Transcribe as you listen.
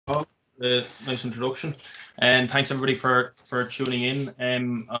the nice introduction, and thanks everybody for tuning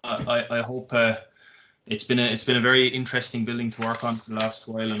in. I hope it's been a very interesting building to work on for the last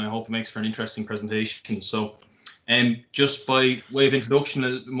while, and I hope it makes for an interesting presentation. So, just by way of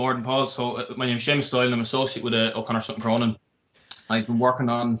introduction, more than Paul. So, my name is Seamus Doyle, and I'm associate with O'Connor Sutton Cronin. I've been working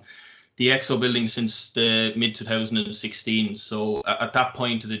on the Exo Building since the mid 2016. So, at that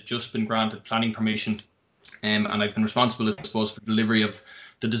point, it had just been granted planning permission. And I've been responsible, I suppose, for delivery of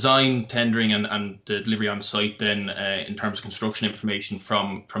the design, tendering, and the delivery on site. Then, in terms of construction information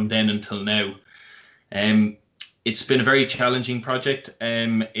from then until now, it's been a very challenging project.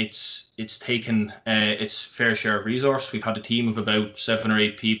 It's taken its fair share of resource. We've had a team of about 7 or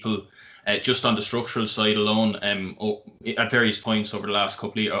 8 people just on the structural side alone, at various points over the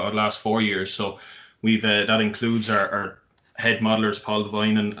last 4 years. So we've that includes our head modelers Paul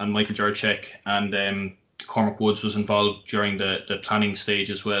Devine and Michael Jurczyk, and Cormac Woods was involved during the planning stage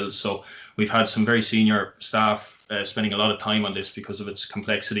as well. So we've had some very senior staff spending a lot of time on this because of its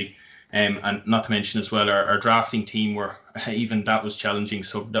complexity. And not to mention as well, our drafting team were even that was challenging.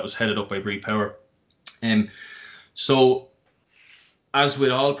 So that was headed up by Bree Power. So as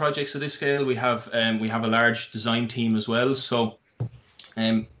with all projects of this scale, we have a large design team as well. So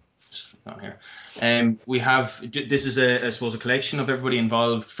we have, this is I suppose a collection of everybody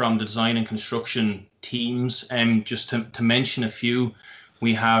involved from the design and construction teams. Just to mention a few,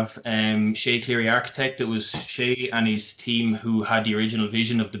 we have Shay Cleary Architect. It was Shay and his team who had the original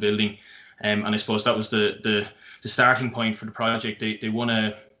vision of the building, and I suppose that was the starting point for the project. They won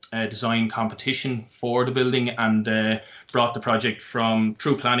a design competition for the building and brought the project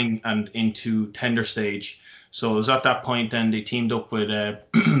through planning and into tender stage. So it was at that point then they teamed up with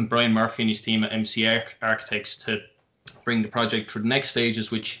Brian Murphy and his team at MC Architects to bring the project through the next stages,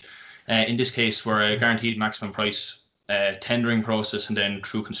 which in this case were a guaranteed maximum price tendering process and then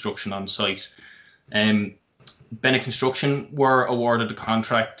through construction on site. Bennett Construction were awarded the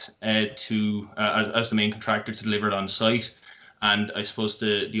contract as the main contractor to deliver it on site, and I suppose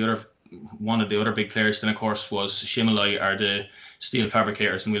one of the other big players then of course was Shimmelai, are the steel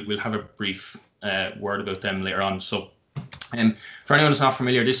fabricators, and we'll have a brief word about them later on. So for anyone who's not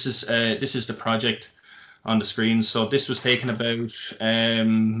familiar, this is the project on the screen. So this was taken about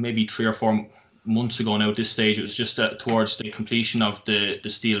maybe 3 or 4 months ago now at this stage. It was just towards the completion of the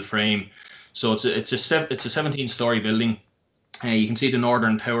steel frame. So it's a 17-story building. You can see the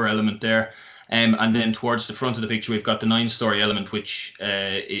northern tower element there. And then towards the front of the picture, we've got the 9-story element, which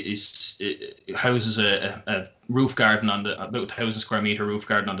houses a roof garden on about 1,000 square meter roof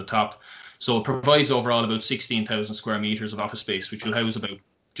garden on the top. So it provides overall about 16,000 square meters of office space, which will house about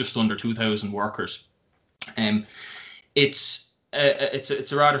just under 2,000 workers. It's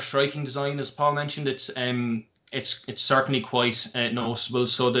a rather striking design, as Paul mentioned. It's certainly quite noticeable.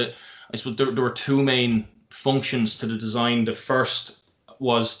 So I suppose there were 2 main functions to the design. The first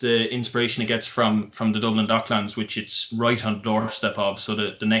was the inspiration it gets from the Dublin Docklands, which it's right on the doorstep of. So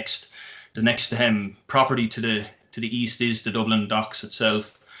the next property to the east is the Dublin Docks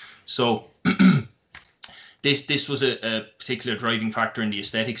itself. So this was a particular driving factor in the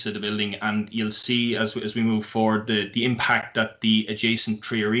aesthetics of the building, and you'll see as we move forward the impact that the adjacent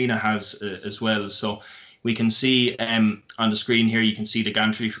tree arena has as well. So we can see on the screen here, you can see the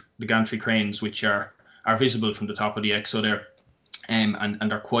gantry cranes, which are visible from the top of the Exo there.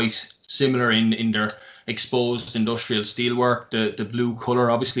 And are quite similar in their exposed industrial steelwork. The blue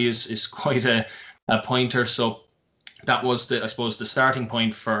colour obviously is quite a pointer. So that was I suppose the starting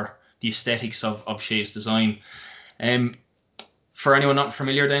point for the aesthetics of Shay's design. For anyone not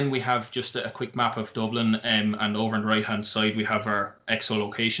familiar, then we have just a quick map of Dublin, and over on the right hand side we have our Exo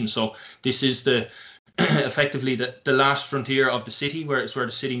location. So this is effectively the last frontier of the city, where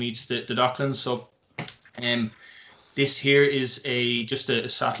the city meets the Docklands. So this here is just a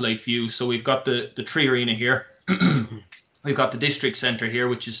satellite view. So we've got the tree arena here. We've got the district centre here,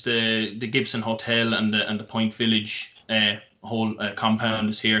 which is the Gibson Hotel, and the Point Village whole compound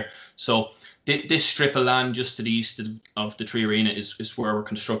is here. So this strip of land just to the east of the tree arena is where we're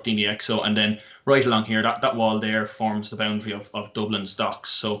constructing the Exo, and then right along here, that wall there forms the boundary of Dublin's docks,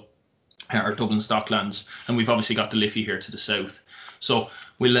 so or Dublin's Docklands, and we've obviously got the Liffey here to the south. So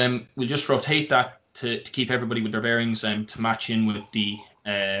we'll just rotate that to keep everybody with their bearings and to match in with the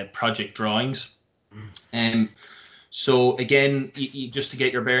project drawings. So again, just to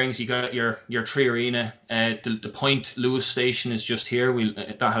get your bearings, you got your tree arena. The Point Lewis station is just here.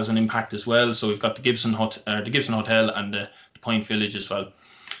 That has an impact as well. So we've got the Gibson Hotel and the Point Village as well.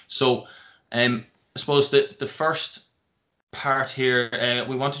 So I suppose the first part here,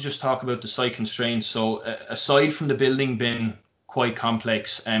 we want to just talk about the site constraints. So aside from the building being quite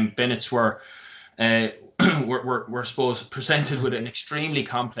complex. Bennett's were supposed presented with an extremely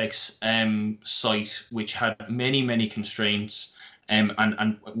complex site which had many constraints, and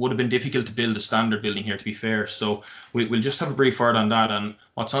would have been difficult to build a standard building here, to be fair. So we'll just have a brief word on that. And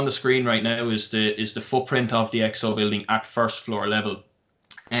what's on the screen right now is the footprint of the Exo building at first floor level.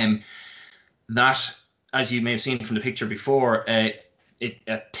 That, as you may have seen from the picture before,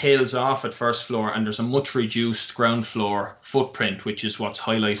 it tails off at first floor, and there's a much reduced ground floor footprint, which is what's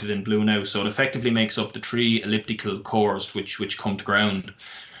highlighted in blue now. So it effectively makes up the 3 elliptical cores which come to ground.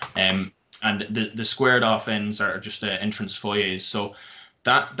 And the squared off ends are just the entrance foyers. So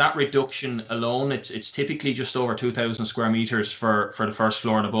that reduction alone, it's typically just over 2,000 square meters for the first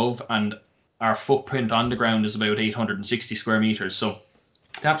floor and above, and our footprint on the ground is about 860 square meters. So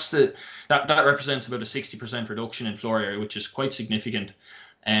that represents about a 60% reduction in floor area, which is quite significant,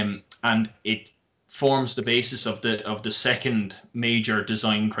 and it forms the basis of the second major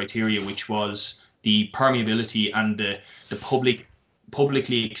design criteria, which was the permeability and the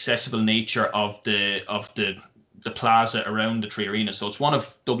publicly accessible nature of the plaza around the Tree Arena. So it's one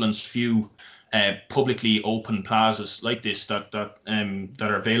of Dublin's few publicly open plazas like this that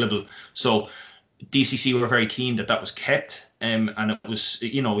are available. So DCC were very keen that was kept, and it was,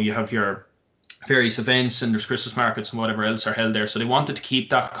 you have your various events and there's Christmas markets and whatever else are held there. So they wanted to keep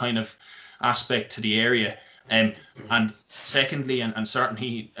that kind of aspect to the area. And secondly, and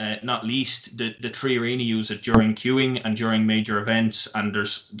certainly not least, the Tree Arena use it during queuing and during major events, and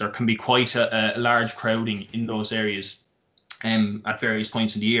there can be quite a large crowding in those areas at various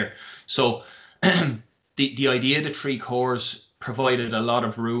points in the year. So the idea of the 3 cores provided a lot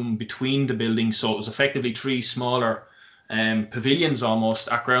of room between the buildings, so it was effectively 3 smaller pavilions almost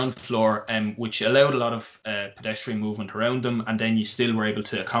at ground floor, which allowed a lot of pedestrian movement around them, and then you still were able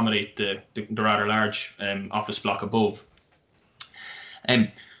to accommodate the rather large office block above.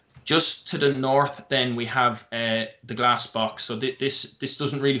 Just to the north then we have the glass box. So this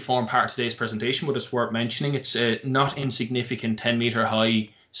doesn't really form part of today's presentation, but it's worth mentioning. It's a not insignificant 10-meter high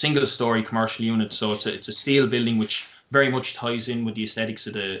single story commercial unit. So it's a steel building which very much ties in with the aesthetics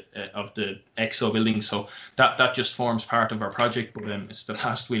of the Exo building. So that just forms part of our project, but it's the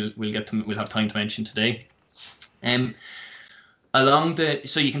last we'll have time to mention today. So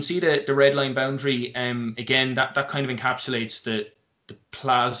you can see the red line boundary. Again, that kind of encapsulates the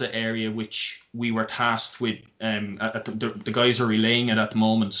plaza area which we were tasked with. The guys are relaying it at the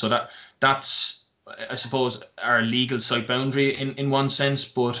moment. So that's, I suppose, our legal site boundary in one sense,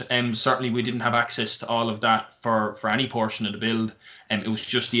 but certainly we didn't have access to all of that for any portion of the build. It was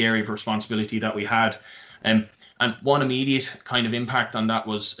just the area of responsibility that we had. And one immediate kind of impact on that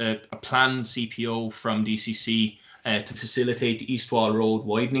was a planned CPO from DCC to facilitate the East Wall Road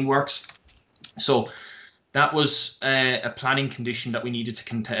widening works. So that was a planning condition that we needed to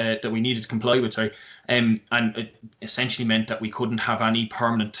comply with. And it essentially meant that we couldn't have any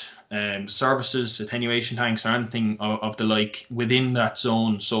permanent services, attenuation tanks, or anything of the like within that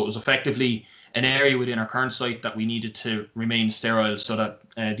zone. So it was effectively an area within our current site that we needed to remain sterile, so that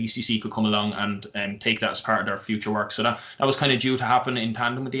DCC could come along and take that as part of their future work. So that was kind of due to happen in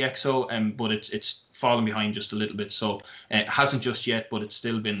tandem with the Exo, but it's fallen behind just a little bit. So it hasn't just yet, but it's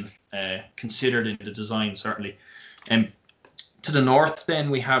still been considered in the design, certainly. To the north then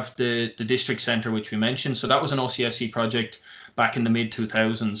we have the district centre, which we mentioned. So that was an OCSC project back in the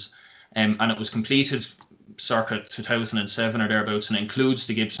mid-2000s, and it was completed circa 2007 or thereabouts, and it includes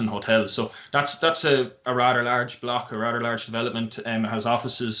the Gibson Hotel. So that's a rather large block, a rather large development. It has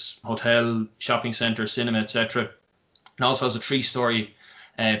offices, hotel, shopping centre, cinema, etc. It also has a 3-story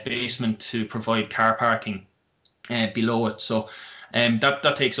basement to provide car parking below it. So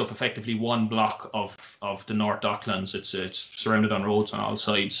that takes up effectively one block of the North Docklands. It's surrounded on roads on all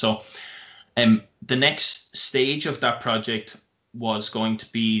sides. So the next stage of that project was going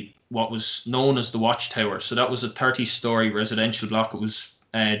to be what was known as the Watchtower. So that was a 30-story residential block. It was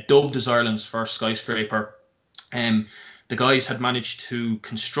dubbed as Ireland's first skyscraper. The guys had managed to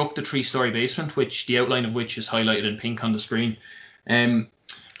construct a 3-story basement, which the outline of which is highlighted in pink on the screen. And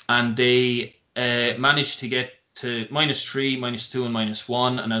they managed to get to -3, -2, and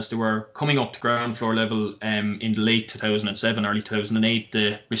 -1. And as they were coming up to ground floor level in the late 2007, early 2008,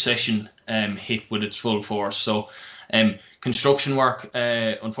 the recession hit with its full force. So construction work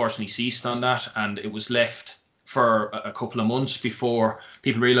unfortunately ceased on that, and it was left for a couple of months before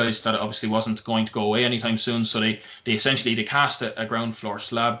people realised that it obviously wasn't going to go away anytime soon. So they essentially cast a ground floor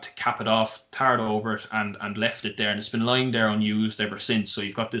slab to cap it off, tarred over it, and left it there. And it's been lying there unused ever since. So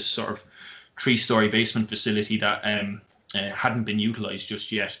you've got this sort of 3-story basement facility that hadn't been utilised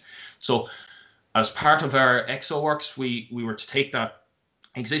just yet. So as part of our Exo works, we were to take that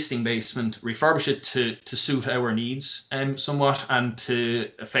existing basement, refurbish it to suit our needs somewhat, and to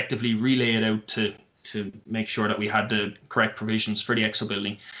effectively relay it out to make sure that we had the correct provisions for the Exo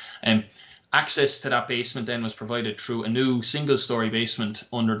building. Access to that basement then was provided through a new single-story basement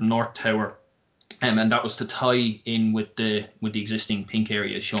under the north tower, and that was to tie in with the existing pink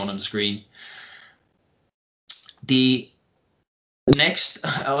area shown on the screen. The next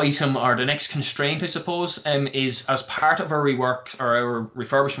item, or the next constraint, I suppose, is as part of our rework or our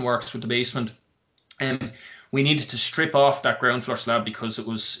refurbishment works with the basement, we needed to strip off that ground floor slab because it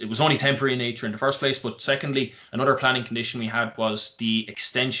was only temporary in nature in the first place. But secondly, another planning condition we had was the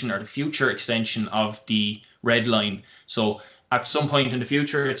extension, or the future extension, of the red line. So at some point in the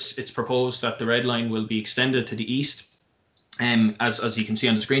future, it's proposed that the red line will be extended to the east, as you can see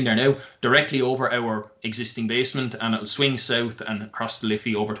on the screen there now, directly over our existing basement, and it'll swing south and across the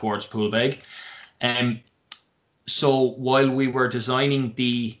Liffey over towards Poolbeg. So while we were designing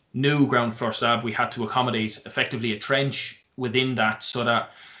the new ground floor slab, we had to accommodate effectively a trench within that, so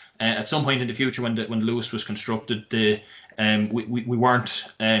that at some point in the future, when Lewis was constructed, we weren't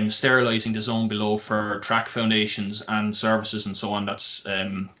sterilising the zone below for track foundations and services and so on. That's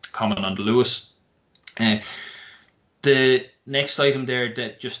common on the Lewis. The next item there,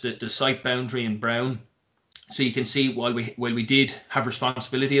 just the site boundary in brown. So you can see, while we did have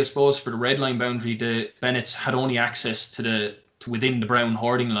responsibility, I suppose, for the red line boundary, the Bennetts had only access to within the brown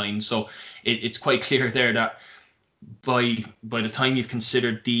hoarding line. So it's quite clear there that by the time you've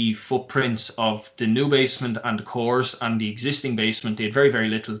considered the footprints of the new basement and the cores and the existing basement, they had very, very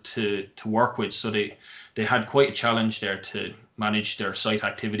little to work with. So they had quite a challenge there to manage their site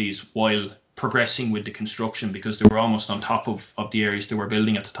activities while progressing with the construction, because they were almost on top of the areas they were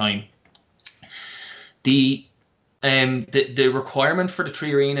building at the time. The requirement for the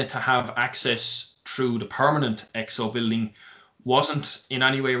tree arena to have access through the permanent Exo building wasn't in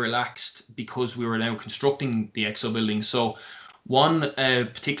any way relaxed, because we were now constructing the Exo building. So one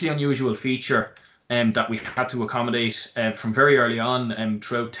particularly unusual feature that we had to accommodate from very early on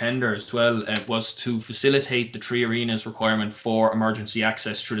throughout tender as well was to facilitate the tree arena's requirement for emergency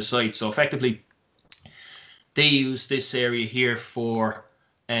access through the site. So effectively, they use this area here for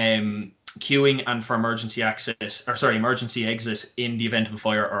queuing and for emergency access, or sorry, emergency exit in the event of a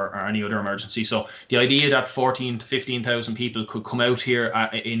fire or any other emergency. So the idea that 14 to 15,000 people could come out here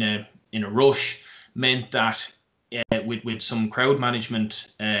in a rush meant that with some crowd management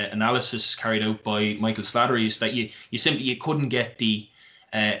analysis carried out by Michael Slattery, is that you couldn't get the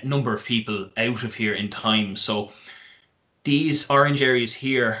number of people out of here in time. So these orange areas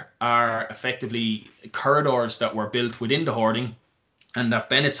here are effectively corridors that were built within the hoarding, and that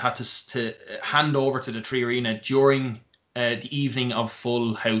Bennett's had to hand over to the tree arena during the evening of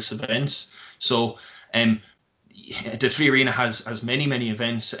full house events. So the tree arena has many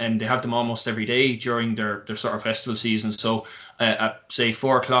events, and they have them almost every day during their sort of festival season. So at say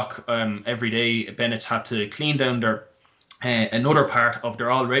 4 o'clock every day, Bennett's had to clean down their another part of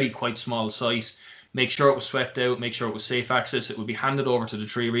their already quite small site, make sure it was swept out, make sure it was safe access. It would be handed over to the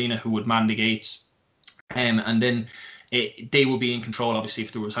tree arena, who would man the gates, and then they would be in control. Obviously,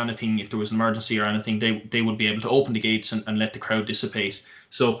 if there was anything, if there was an emergency or anything, they would be able to open the gates and let the crowd dissipate.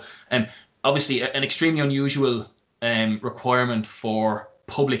 So obviously an extremely unusual requirement for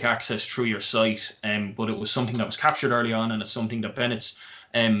public access through your site, but it was something that was captured early on, and it's something that Bennett's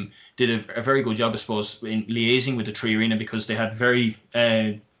did a very good job, I suppose, in liaising with the tree arena, because they had very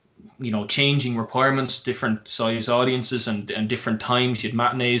changing requirements, different size audiences and different times. You had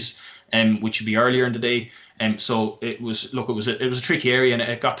matinees, which would be earlier in the day. So it was a tricky area, and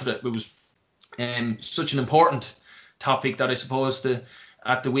it was such an important topic that I suppose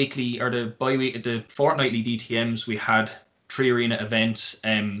at the weekly or the fortnightly DTMs, we had tree arena events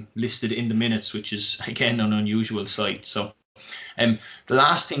listed in the minutes, which is again an unusual sight. So the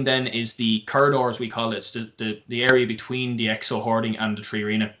last thing then is the corridors, we call it. It's the area between the Exo hoarding and the tree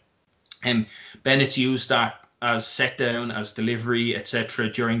arena. Bennett's used that as set down, as delivery, etc.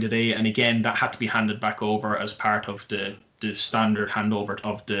 during the day, and again that had to be handed back over as part of the standard handover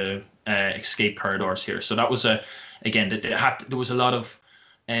of the escape corridors here. So that was there was a lot of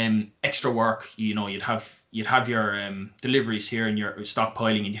extra work. You'd have your deliveries here and your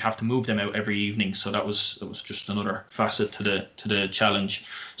stockpiling, and you have to move them out every evening. So that was just another facet to the challenge.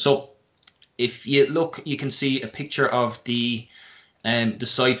 So if you look, you can see a picture of the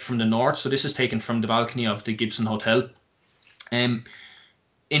site from the north. So this is taken from the balcony of the Gibson Hotel. In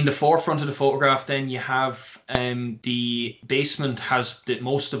the forefront of the photograph, then you have the basement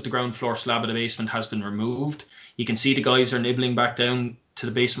most of the ground floor slab of the basement has been removed. You can see the guys are nibbling back down to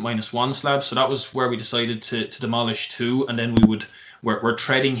the basement -1 slab. So that was where we decided to demolish 2, and then we're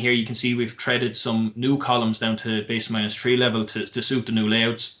treading here. You can see we've treaded some new columns down to basement -3 level to suit the new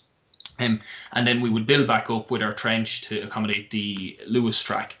layouts. And then we would build back up with our trench to accommodate the Lewis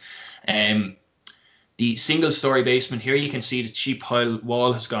track. The single-story basement here, you can see the sheet pile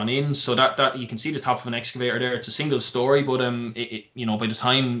wall has gone in, so that you can see the top of an excavator there. It's a single story, but you know, by the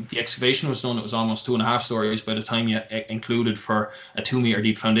time the excavation was done, it was almost 2.5 stories. By the time you included for a 2-meter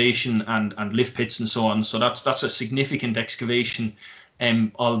deep foundation and lift pits and so on, so that's a significant excavation,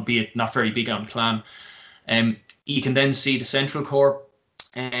 albeit not very big on plan. You can then see the central core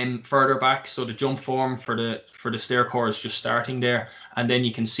further back, so the jump form for the stair core is just starting there, and then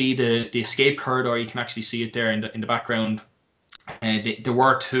you can see the escape corridor. You can actually see it there in the background. There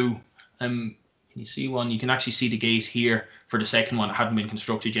were 2. Can you see one? You can actually see the gate here for the second one. It hadn't been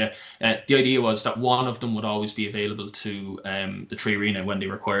constructed yet. The idea was that one of them would always be available to the tree arena when they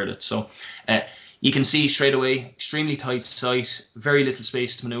required it. So you can see straight away, extremely tight site, very little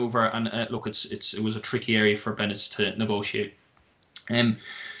space to maneuver, and look, it was a tricky area for Bennett's to negotiate.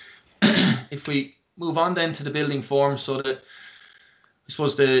 If we move on then to the building form, so that I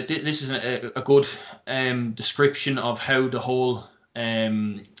suppose this is a good description of how the whole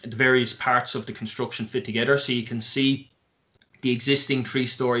the various parts of the construction fit together. So you can see the existing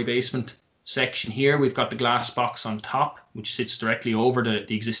 3-story basement section here. We've got the glass box on top, which sits directly over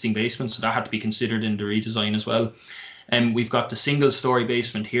the existing basement, so that had to be considered in the redesign as well. And we've got the single-story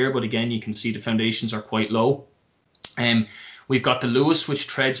basement here, but again, you can see the foundations are quite low. We've got the Lewis, which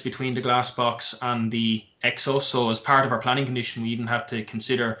treads between the glass box and the Exo. So as part of our planning condition, we even have to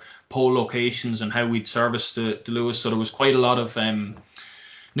consider pole locations and how we'd service the Lewis. So there was quite a lot of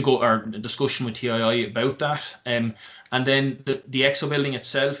discussion with TII about that. And then the Exo building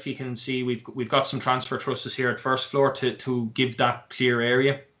itself, you can see we've got some transfer trusses here at first floor to give that clear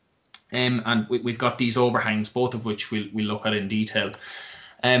area. And we've got these overhangs, both of which we'll look at in detail.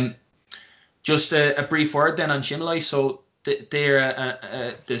 Just a brief word then on Shimley. So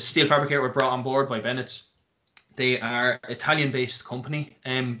the steel fabricator were brought on board by Bennett's. They are Italian-based company.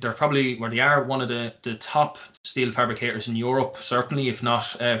 They're probably, where they are, one of the top steel fabricators in Europe, certainly, if not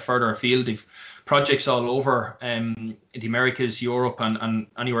further afield. They've projects all over the Americas, Europe, and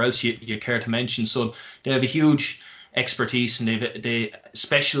anywhere else you care to mention. So they have a huge expertise, and they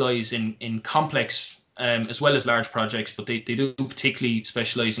specialise in complex as well as large projects, but they do particularly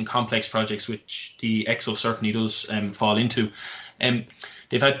specialise in complex projects, which the Exo certainly does fall into.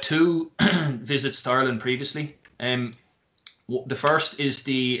 They've had 2 visits to Ireland previously. The first is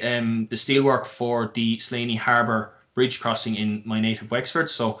the steelwork for the Slaney Harbour Bridge crossing in my native Wexford.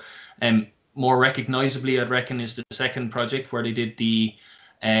 So more recognisably, I'd reckon, is the second project where they did the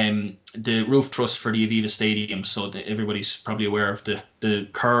roof truss for the Aviva Stadium. So everybody's probably aware of the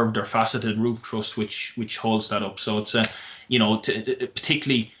curved or faceted roof truss which holds that up. So it's a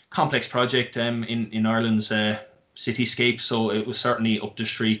particularly complex project in Ireland's cityscape. So it was certainly up the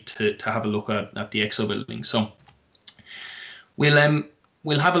street to have a look at the Exo building. So we'll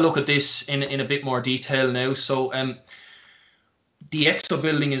have a look at this in a bit more detail now. So the Exo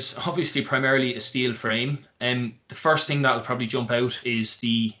building is obviously primarily a steel frame. The first thing that will probably jump out is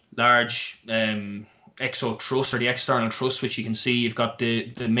the large Exo truss, or the external truss, which you can see you've got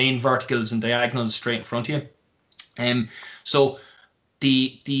the main verticals and diagonals straight in front of you. So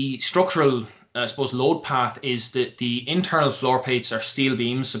the structural, I suppose, load path is that the internal floor plates are steel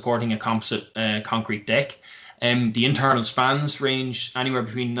beams supporting a composite concrete deck. The internal spans range anywhere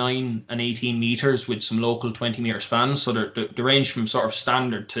between 9 and 18 metres with some local 20-metre spans. So they range from sort of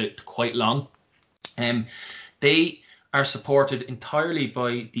standard to quite long. They are supported entirely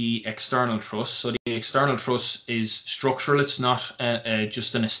by the external truss. So the external truss is structural. It's not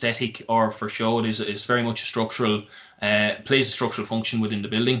just an aesthetic or for show. It's very much a structural, plays a structural function within the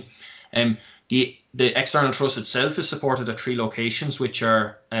building. The external truss itself is supported at 3 locations, which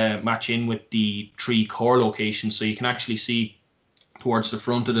are match in with the 3 core locations. So you can actually see towards the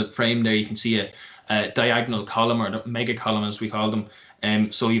front of the frame there, you can see a diagonal column, or the mega column as we call them.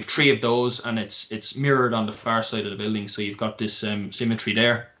 So you've 3 of those, and it's mirrored on the far side of the building. So you've got this symmetry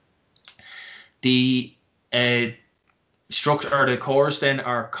there. The structure, or the cores then,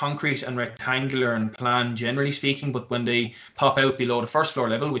 are concrete and rectangular in plan, generally speaking, but when they pop out below the first floor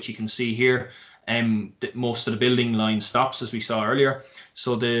level, which you can see here, most of the building line stops, as we saw earlier.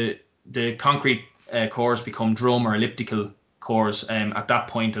 So the concrete cores become drum or elliptical cores at that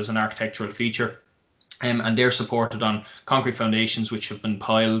point as an architectural feature. And they're supported on concrete foundations which have been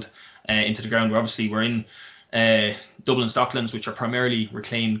piled into the ground. Obviously, we're in Dublin Docklands, which are primarily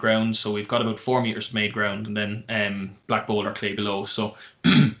reclaimed ground. So we've got about 4 meters of made ground, and then black boulder clay below. So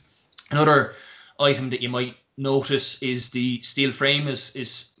another item that you might notice is the steel frame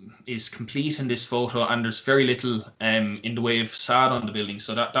is complete in this photo, and there's very little in the way of facade on the building.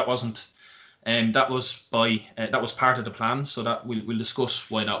 So that wasn't that was part of the plan. So that we'll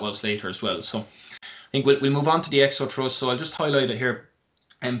discuss why that was later as well. So I think we'll move on to the Exo truss. So I'll just highlight it here.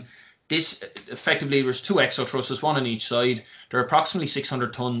 This effectively, there's 2 Exo trusses, one on each side. They're approximately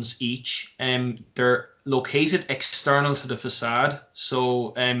 600 tons each. They're located external to the facade,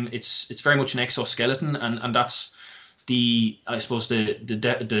 so it's very much an exoskeleton, and that's I suppose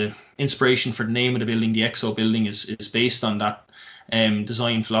the inspiration for the name of the building. The Exo Building is based on that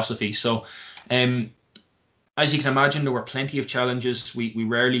design philosophy. So as you can imagine, there were plenty of challenges. We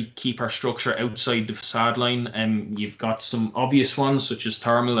rarely keep our structure outside the facade line. You've got some obvious ones such as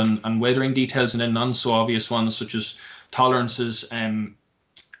thermal and weathering details, and then none so obvious ones such as tolerances and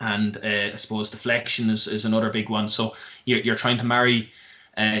I suppose deflection is another big one. So you're trying to marry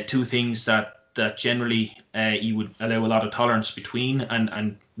 2 things that generally you would allow a lot of tolerance between,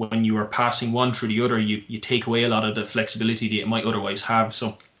 and when you are passing one through the other, you take away a lot of the flexibility that you might otherwise have.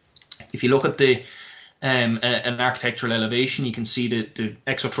 So if you look at an architectural elevation, you can see that the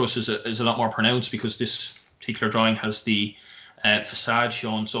Exo truss is a lot more pronounced because this particular drawing has the facade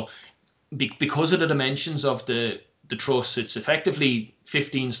shown. So because of the dimensions of the truss, it's effectively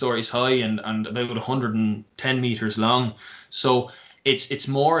 15 stories high and about 110 meters long. So it's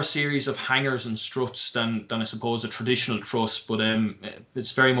more a series of hangers and struts than I suppose a traditional truss, but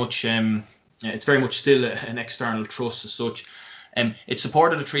it's very much still an external truss as such. It's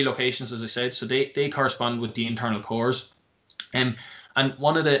supported at 3 locations, as I said, so they correspond with the internal cores. And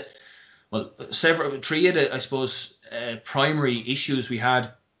one of the, well, 3 of the, I suppose, primary issues we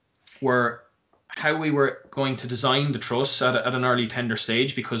had were how we were going to design the truss at an early tender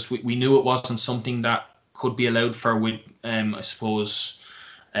stage, because we knew it wasn't something that could be allowed for with, I suppose,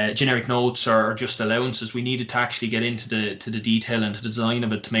 generic notes or just allowances. We needed to actually get into the detail and to the design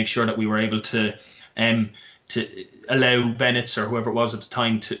of it to make sure that we were able to allow Bennett's or whoever it was at the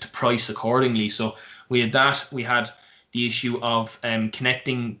time to price accordingly. So we had that. We had the issue of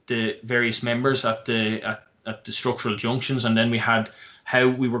connecting the various members at the structural junctions, and then we had how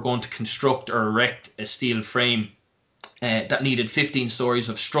we were going to construct or erect a steel frame that needed 15 stories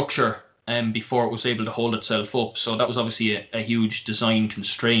of structure before it was able to hold itself up. So that was obviously a huge design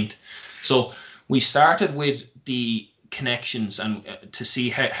constraint. So we started with the connections and to see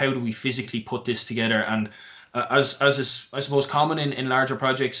how do we physically put this together. And as is, I suppose, common in larger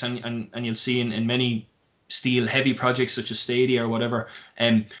projects, and you'll see in many steel heavy projects such as Stadia or whatever,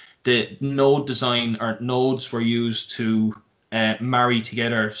 the node design or nodes were used to marry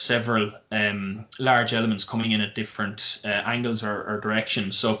together several large elements coming in at different angles or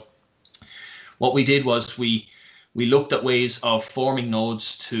directions. So what we did was we looked at ways of forming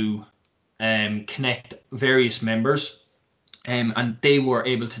nodes to connect various members, and they were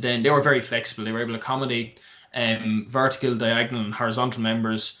able to they were very flexible. They were able to accommodate vertical, diagonal and horizontal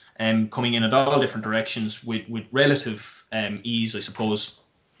members coming in at all different directions with relative ease, I suppose.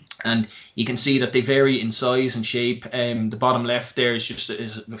 And you can see that they vary in size and shape. The bottom left there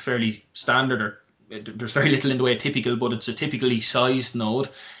is a fairly standard, or there's very little in the way of typical, but it's a typically sized node.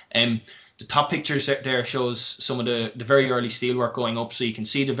 The top pictures there shows some of the very early steelwork going up, so you can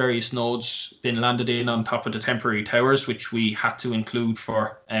see the various nodes being landed in on top of the temporary towers, which we had to include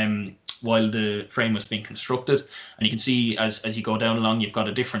for while the frame was being constructed. And you can see as you go down along, you've got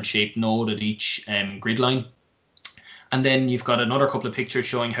a different shaped node at each grid line. And then you've got another couple of pictures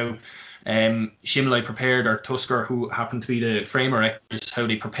showing how Shimley prepared, or Tusker, who happened to be the frame erectors, how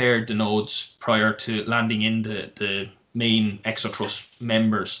they prepared the nodes prior to landing in the main Exo truss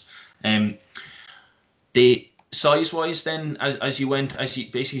members. The size-wise, then, as you went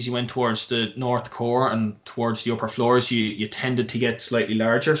towards the north core and towards the upper floors, you tended to get slightly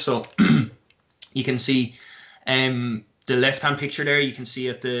larger. So you can see the left-hand picture there. You can see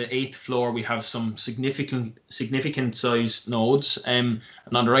at the 8th floor we have some significant sized nodes, and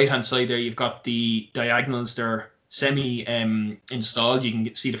on the right-hand side there you've got the diagonals. They're semi installed. You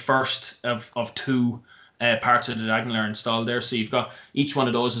can see the first of 2 parts of the diagonal are installed there. So you've got each one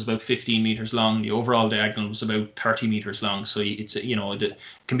of those is about 15 meters long. The overall diagonal was about 30 meters long. So it's it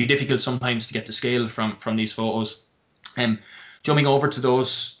can be difficult sometimes to get the scale from these photos. Jumping over to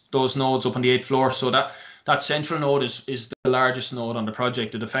those nodes up on the 8th floor. So that central node is the largest node on the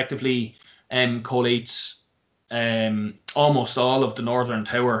project. It effectively collates almost all of the northern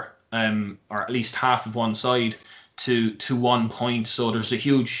tower, or at least half of one side, to one point. So there's a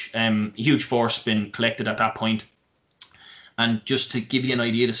huge force been collected at that point. And just to give you an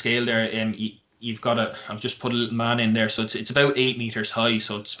idea of the scale there, you've got I've just put a little man in there. So it's about 8 meters high.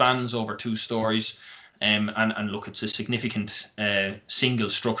 So it spans over 2 stories. And look, it's a significant single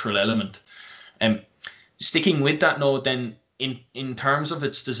structural element. Sticking with that node, then in terms of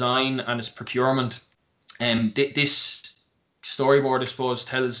its design and its procurement, this storyboard, I suppose,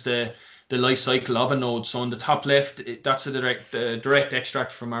 tells the life cycle of a node. So on the top left, that's a direct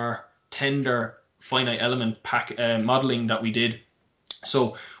extract from our tender finite element pack modeling that we did.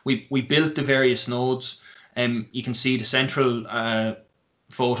 So we built the various nodes. You can see the central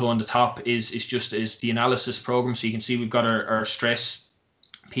photo on the top is the analysis program. So you can see we've got our stress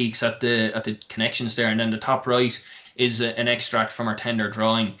peaks at the connections there, and then the top right is an extract from our tender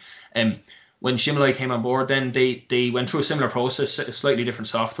drawing. When Shimlai came on board, then they went through a similar process, a slightly different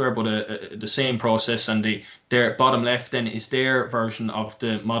software, but the same process. And their bottom left then is their version of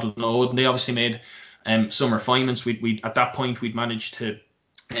the model node, and they obviously made some refinements. We at that point we'd managed to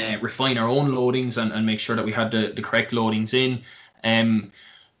refine our own loadings and make sure that we had the correct loadings in.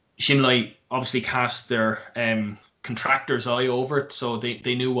 Shimlai obviously cast their contractor's eye over it, so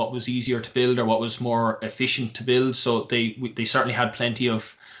they knew what was easier to build or what was more efficient to build. So they certainly had plenty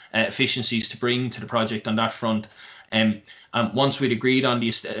of efficiencies to bring to the project on that front. Once we'd agreed on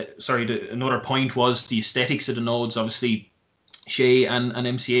another point was the aesthetics of the nodes. Obviously, Shea and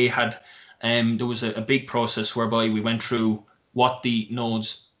MCA had there was a big process whereby we went through what the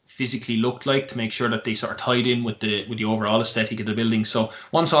nodes physically looked like to make sure that they sort of tied in with the overall aesthetic of the building. So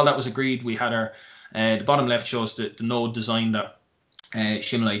once all that was agreed, we had our the bottom left shows the node design that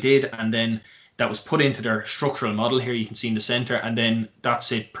Shimlai did, and then that was put into their structural model here. You can see in the center, and then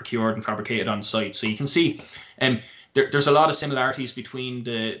that's it procured and fabricated on site. So you can see there's a lot of similarities between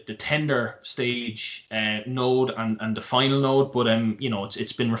the tender stage node and the final node, but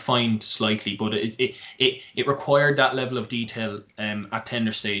it's been refined slightly. But it required that level of detail at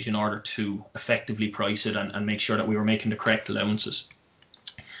tender stage in order to effectively price it and make sure that we were making the correct allowances.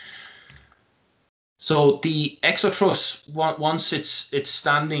 So the Exo truss, once it's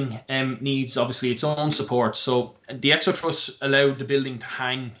standing, needs obviously its own support. So the Exo truss allowed the building to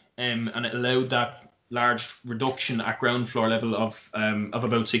hang, and it allowed that large reduction at ground floor level of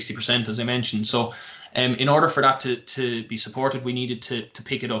about 60%, as I mentioned. So in order for that to be supported, we needed to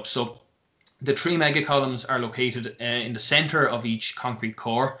pick it up. So the 3 mega columns are located in the center of each concrete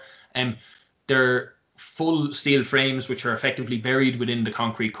core. They're full steel frames which are effectively buried within the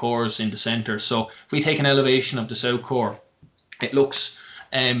concrete cores in the center. So if we take an elevation of the south core, it looks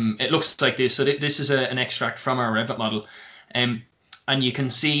like this. So this is an extract from our Revit model, and you can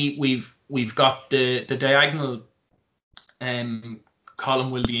see we've got the diagonal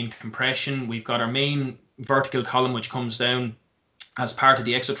column will be in compression. We've got our main vertical column which comes down as part of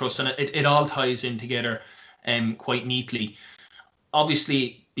the Exo truss, and it all ties in together quite neatly.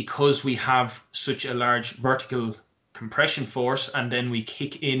 Obviously, because we have such a large vertical compression force, and then we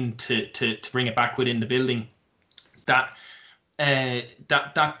kick in to bring it back within the building, that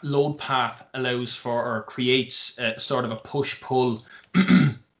load path allows for or creates sort of a push-pull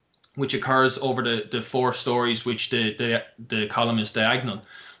which occurs over the 4 stories which the column is diagonal.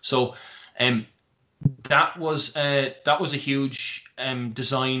 So that was a huge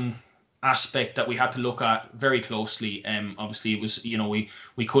design aspect that we had to look at very closely. Obviously, it was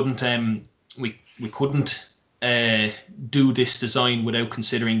we couldn't do this design without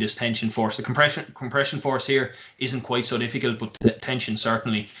considering this tension force. The compression force here isn't quite so difficult, but the tension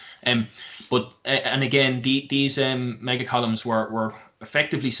certainly. And again, these mega columns were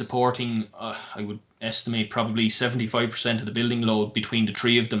effectively supporting, I would estimate, probably 75% of the building load between the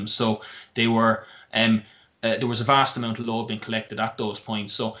 3 of them. So they were there was a vast amount of load being collected at those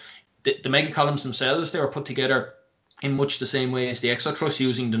points. So the mega columns themselves, they were put together in much the same way as the Exo truss,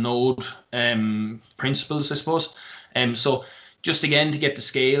 using the node principles, I suppose. So just again to get the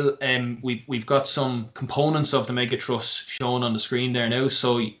scale, we've got some components of the mega truss shown on the screen there now.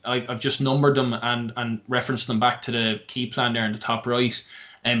 So I've just numbered them and referenced them back to the key plan there in the top right.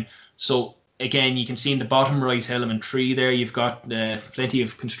 So again, you can see in the bottom right element 3 there, you've got plenty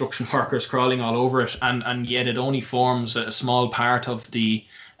of construction workers crawling all over it, and yet it only forms a small part of the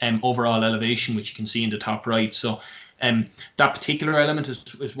overall elevation, which you can see in the top right. So that particular element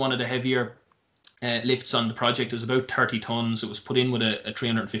is one of the heavier lifts on the project. It was about 30 tons. It was put in with a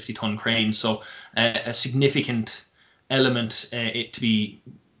 350-ton crane. So a significant element it to be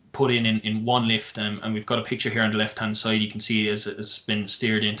put in one lift. And we've got a picture here on the left-hand side. You can see as it's been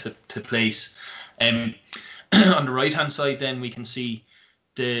steered into place. On the right-hand side, then we can see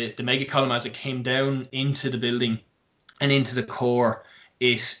the mega column as it came down into the building. and into the core,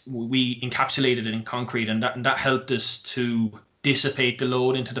 we encapsulated it in concrete, and that helped us to dissipate the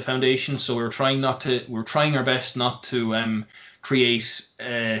load into the foundation. So we were trying our best not to create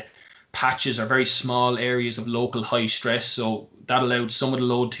patches or very small areas of local high stress. So that allowed some of the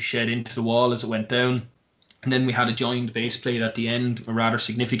load to shed into the wall as it went down. And then we had a joined base plate at the end, a rather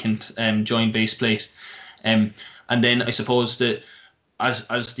significant joined base plate. And then I suppose that as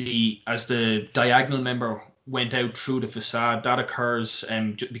the diagonal member went out through the facade, that occurs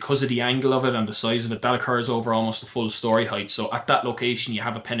because of the angle of it and the size of it, that occurs over almost a full story height. So at that location, you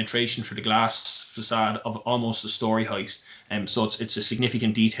have a penetration through the glass facade of almost a story height. So it's a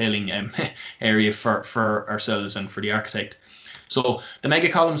significant detailing area for ourselves and for the architect. So the mega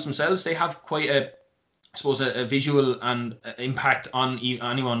columns themselves, they have quite a visual and impact on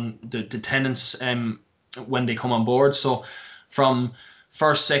anyone, the tenants, when they come on board. So from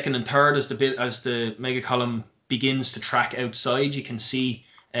first, second, and third, as the mega column begins to track outside, you can see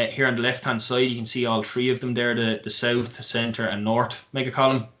here on the left hand side, you can see all three of them there: the south, the centre, and north mega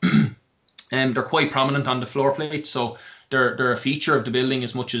column. And they're quite prominent on the floor plate, so they're a feature of the building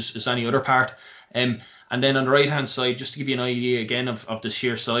as much as any other part. And then on the right hand side, just to give you an idea again of the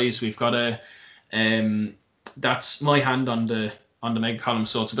sheer size, we've got that's my hand on the mega column.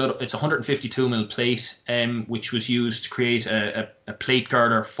 So it's 152mm plate, which was used to create a plate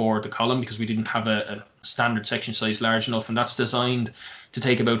girder for the column, because we didn't have a standard section size large enough, and that's designed to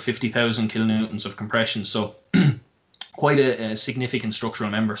take about 50,000 kilonewtons of compression. So quite a significant structural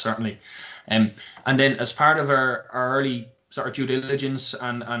member, certainly. And then as part of our early sort of due diligence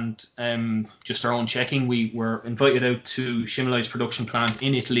and just our own checking, we were invited out to Schimmelai's production plant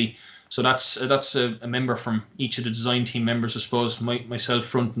in Italy. So that's a member from each of the design team members, I suppose, myself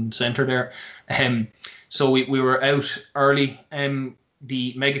front and centre there. So we were out early.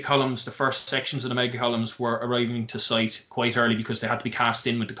 The mega columns, the first sections of the mega columns, were arriving to site quite early because they had to be cast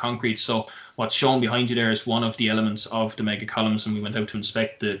in with the concrete. So what's shown behind you there is one of the elements of the mega columns, and we went out to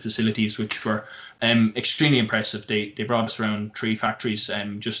inspect the facilities, which were extremely impressive. They brought us around 3 factories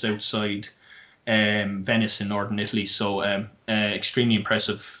just outside Venice in northern Italy. So extremely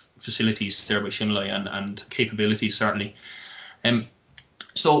impressive facilities there by Schimmelai, and capabilities, certainly.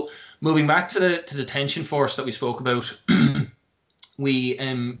 So moving back to the tension force that we spoke about,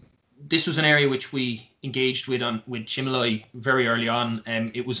 this was an area which we engaged with Schimmelai very early on.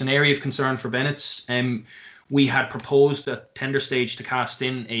 It was an area of concern for Bennett's. We had proposed at tender stage to cast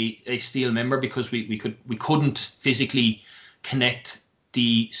in a steel member, because we couldn't physically connect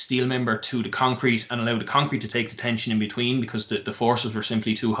the steel member to the concrete and allow the concrete to take the tension in between, because the forces were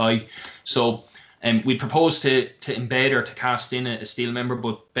simply too high. So we proposed to embed or to cast in a steel member,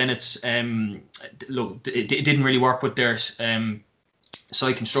 but Bennett's it didn't really work with their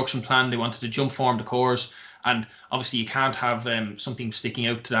site construction plan. They wanted to jump form the cores, and obviously you can't have something sticking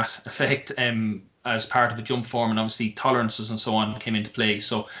out to that effect as part of a jump form, and obviously tolerances and so on came into play.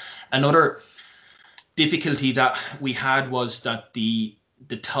 So another difficulty that we had was that the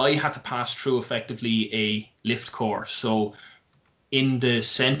tie had to pass through effectively a lift core. So in the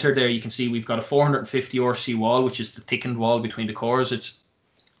center there, you can see we've got a 450 RC wall, which is the thickened wall between the cores. It's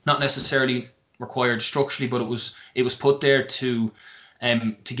not necessarily required structurally, but it was put there to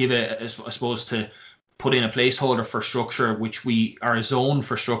give I suppose to put in a placeholder for structure, a zone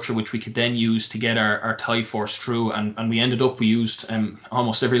for structure, which we could then use to get our tie force through. And we used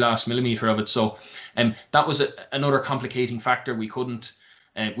almost every last millimeter of it. So that was another complicating factor. We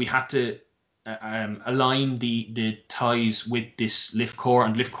had to align the ties with this lift core,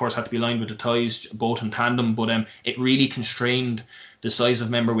 and lift cores had to be aligned with the ties, both in tandem. But it really constrained the size of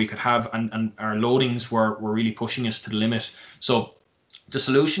member we could have, and our loadings were really pushing us to the limit. So the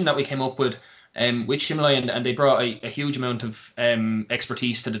solution that we came up with Schimmelai, and they brought a huge amount of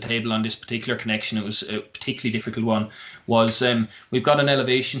expertise to the table on this particular connection. It was a particularly difficult one. Was we've got an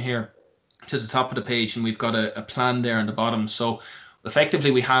elevation here to the top of the page, and we've got a plan there on the bottom. So effectively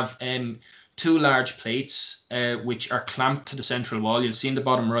we have 2 large plates which are clamped to the central wall. You'll see in the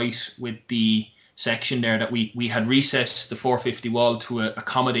bottom right with the section there that we had recessed the 450 wall to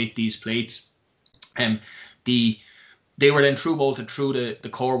accommodate these plates. They were then bolted through the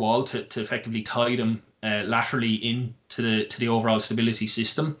core wall to effectively tie them laterally into the overall stability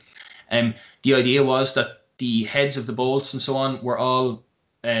system. The idea was that the heads of the bolts and so on were all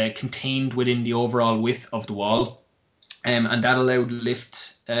contained within the overall width of the wall, and that allowed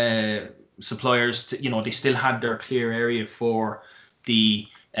lift suppliers to, they still had their clear area for the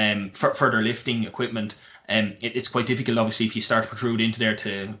for their lifting equipment. it's quite difficult, obviously, if you start to protrude into there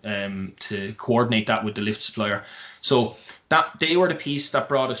to coordinate that with the lift supplier. So that they were the piece that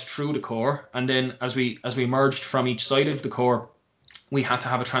brought us through the core, and then as we emerged from each side of the core, we had to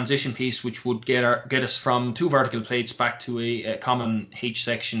have a transition piece which would get us from 2 vertical plates back to a common H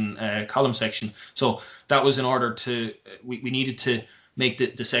section column section. So that was in order to we needed to make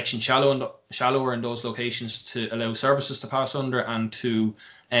the section shallower in those locations to allow services to pass under and to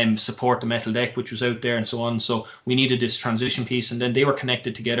support the metal deck which was out there and so on. So we needed this transition piece, and then they were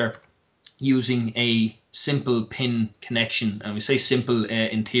connected together using a simple pin connection. And we say simple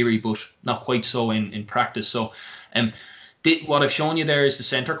in theory, but not quite so in practice. So what I've shown you there is the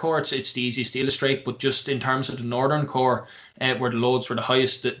center core. It's the easiest to illustrate, but just in terms of the northern core, where the loads were the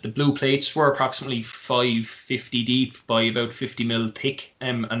highest, the blue plates were approximately 550 deep by about 50 mil thick,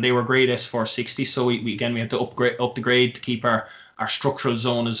 and they were grade S460. So we had to up the grade to keep our structural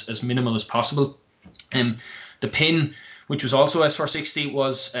zone as minimal as possible. The pin, which was also S460,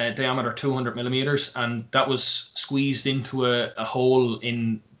 was diameter 200 millimeters, and that was squeezed into a hole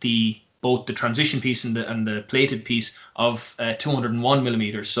in both the transition piece and the plated piece of 201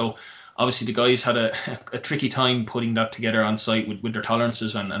 millimeters. So obviously the guys had a tricky time putting that together on site with their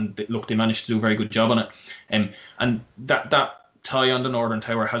tolerances, and look, they managed to do a very good job on it. And that tie on the northern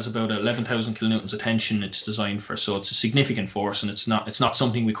tower has about 11,000 kilonewtons of tension it's designed for, so it's a significant force, and it's not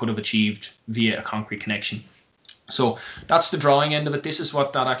something we could have achieved via a concrete connection. So that's the drawing end of it. This is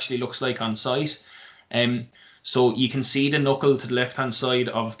what that actually looks like on site. So you can see the knuckle to the left-hand side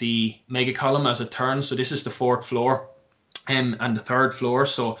of the mega column as it turns. So this is the 4th floor and the 3rd floor.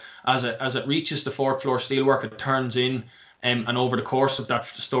 So as it reaches the 4th floor steelwork, it turns in, and over the course of that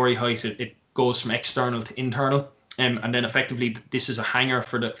story height, it goes from external to internal. And then effectively, this is a hanger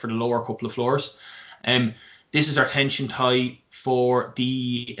for the lower couple of floors. This is our tension tie for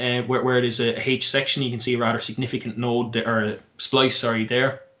the where it is a H section. You can see a rather significant node there, or splice, sorry,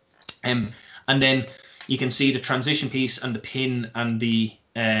 there. And then you can see the transition piece and the pin and the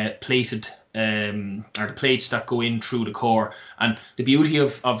plated or the plates that go in through the core. And the beauty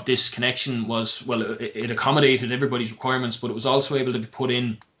of this connection was, well, it accommodated everybody's requirements, but it was also able to be put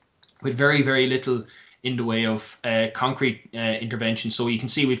in with very, very little in the way of concrete intervention. So you can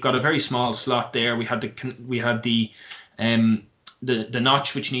see we've got a very small slot there. We had the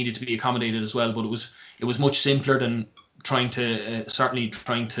notch which needed to be accommodated as well, but it was much simpler than trying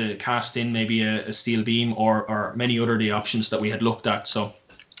to cast in maybe a steel beam or many other the options that we had looked at. So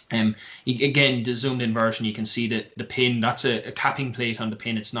again, the zoomed in version, you can see that the pin, that's a capping plate on the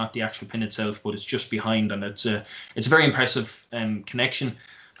pin. It's not the actual pin itself, but it's just behind, and it's a very impressive connection.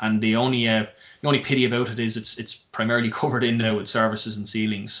 And the only pity about it is it's primarily covered in now with services and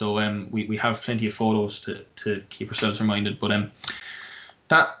ceilings. So we have plenty of photos to keep ourselves reminded. But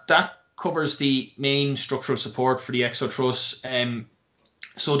that covers the main structural support for the Exo truss.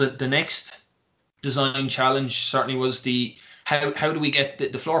 So the next design challenge certainly was how do we get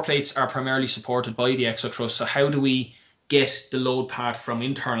the floor plates are primarily supported by the Exo truss. So how do we get the load path from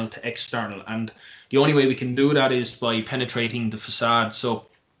internal to external? And the only way we can do that is by penetrating the facade. So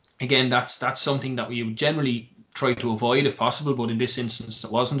again, that's something that we would generally try to avoid if possible, but in this instance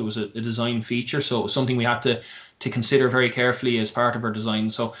it wasn't. It was a design feature, so it was something we had to consider very carefully as part of our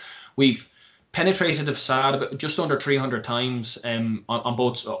design. So we've penetrated the facade about just under 300 times on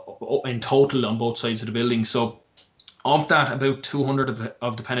both in total on both sides of the building. So of that, about 200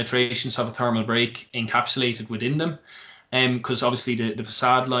 of the penetrations have a thermal break encapsulated within them. Because obviously the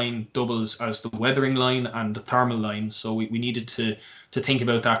facade line doubles as the weathering line and the thermal line, so we needed to think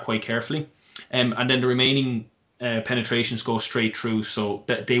about that quite carefully. And then the remaining penetrations go straight through, so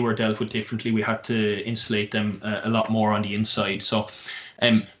that they were dealt with differently. We had to insulate them a lot more on the inside. So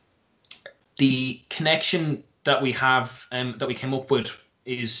the connection that we have that we came up with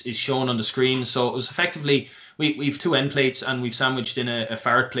is shown on the screen. So it was effectively we've 2 end plates, and we've sandwiched in a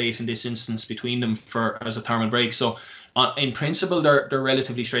Farad plate in this instance between them as a thermal break. So in principle, they're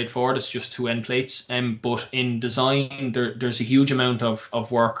relatively straightforward. It's just 2 end plates. But in design, there's a huge amount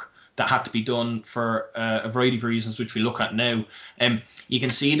of work that had to be done for a variety of reasons, which we look at now. You can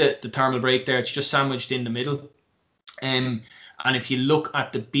see that the thermal break there, it's just sandwiched in the middle. And if you look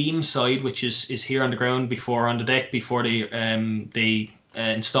at the beam side, which is here on the ground on the deck before they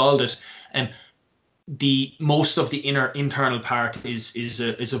installed it, the most of the internal part is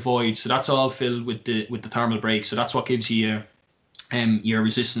a void, so that's all filled with the thermal break. So that's what gives you your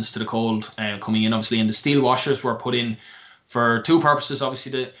resistance to the cold coming in, obviously. And the steel washers were put in for 2 purposes.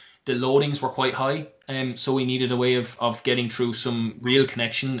 Obviously the loadings were quite high, so we needed a way of getting through some real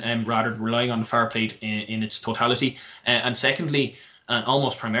connection rather than relying on the far plate in its totality. And secondly, and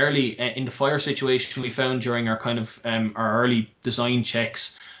almost primarily in the fire situation, we found during our kind of our early design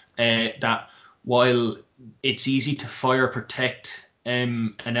checks that while it's easy to fire protect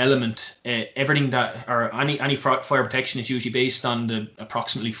an element, everything that, or any fire protection is usually based on the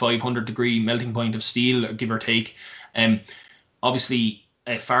approximately 500-degree melting point of steel, give or take. Obviously,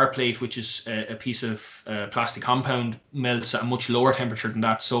 a fire plate, which is a piece of plastic compound, melts at a much lower temperature than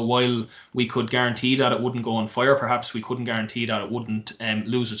that. So while we could guarantee that it wouldn't go on fire, perhaps we couldn't guarantee that it wouldn't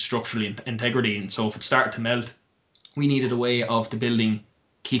lose its structural integrity. And so if it started to melt, we needed a way of the building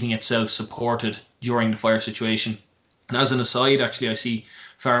keeping itself supported during the fire situation. And as an aside, actually, I see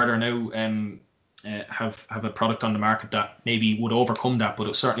Fabricator now have a product on the market that maybe would overcome that, but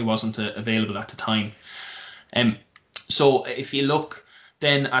it certainly wasn't available at the time. So if you look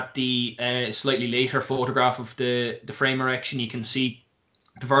then at the slightly later photograph of the frame erection, you can see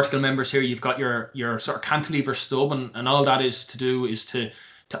the vertical members here. You've got your sort of cantilever stub, and all that is to do is to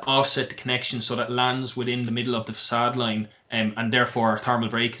offset the connection so that it lands within the middle of the facade line, and therefore our thermal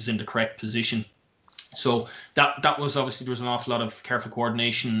break is in the correct position. So that was obviously, there was an awful lot of careful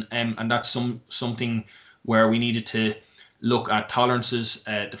coordination, and that's something where we needed to look at tolerances,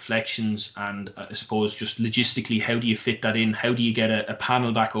 deflections, and I suppose just logistically, how do you fit that in? How do you get a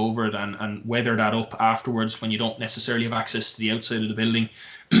panel back over it and weather that up afterwards when you don't necessarily have access to the outside of the building?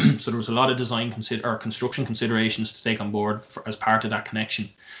 So there was a lot of design or construction considerations to take on board as part of that connection.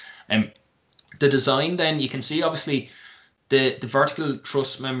 The design, then, you can see obviously the vertical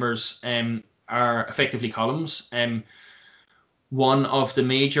truss members are effectively columns. One of the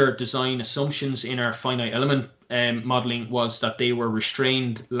major design assumptions in our finite element modeling was that they were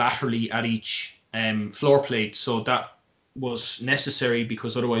restrained laterally at each floor plate. So that was necessary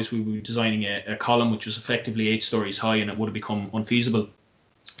because otherwise we would be designing a column which was effectively 8 stories high, and it would have become unfeasible.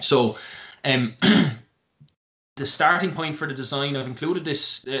 So the starting point for the design, I've included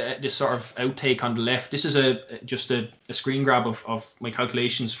this sort of outtake on the left. This is just a screen grab of my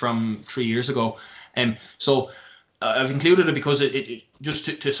calculations from 3 years ago. So I've included it because it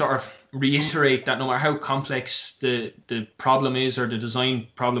just to sort of reiterate that no matter how complex the problem is, or the design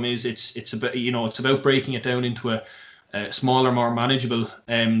problem is, it's about, it's about breaking it down into a smaller, more manageable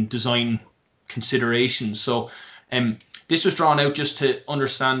design considerations. So this was drawn out just to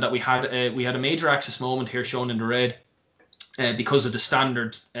understand that we had a major axis moment here shown in the red, because of the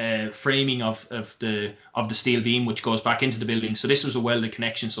standard framing of the steel beam which goes back into the building. So this was a welded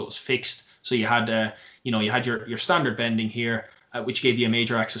connection, so it was fixed. So you had your standard bending here, which gave you a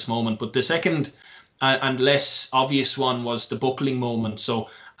major axis moment. But the second and less obvious one was the buckling moment. So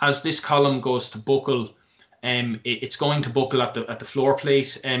as this column goes to buckle, it's going to buckle at the floor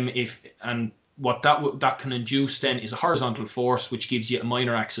plate. And what that can induce then is a horizontal force, which gives you a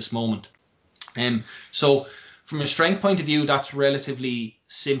minor axis moment. So from a strength point of view, that's relatively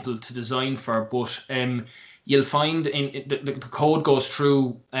simple to design for, but you'll find in the code goes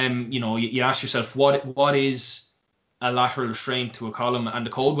through, you ask yourself what is a lateral restraint to a column, and the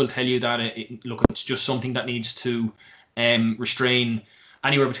code will tell you that it's just something that needs to restrain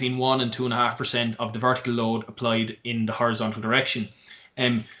anywhere between 1 and 2.5% of the vertical load applied in the horizontal direction.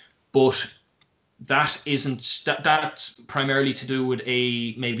 But that's primarily to do with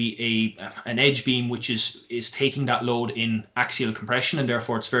an edge beam which is taking that load in axial compression, and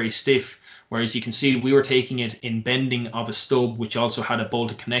therefore it's very stiff. Whereas you can see we were taking it in bending of a stub which also had a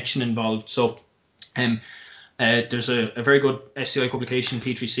bolted connection involved. So there's a very good SCI publication,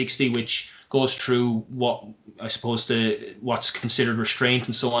 P360, which goes through what's considered restraint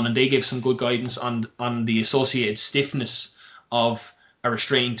and so on, and they give some good guidance on the associated stiffness of a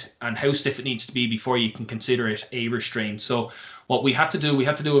restraint and how stiff it needs to be before you can consider it a restraint. So what we had to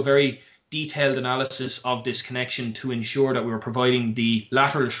do a very detailed analysis of this connection to ensure that we were providing the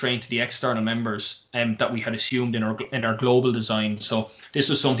lateral restraint to the external members that we had assumed in our global design. So this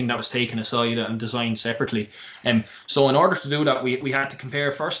was something that was taken aside and designed separately. So in order to do that, we had to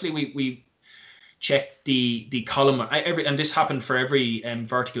compare. Firstly, we checked the column, and this happened for every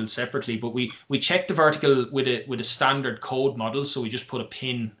vertical separately, but we checked the vertical with a standard code model. So we just put a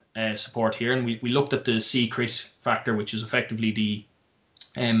pin support here, and we looked at the C crit factor, which is effectively the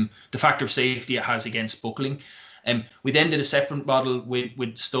factor of safety it has against buckling. We then did a separate model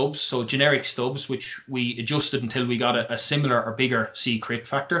with stubs, so generic stubs, which we adjusted until we got a similar or bigger C crit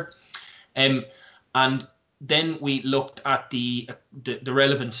factor. And then we looked at the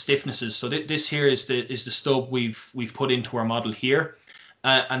relevant stiffnesses. So this here is the stub we've put into our model here,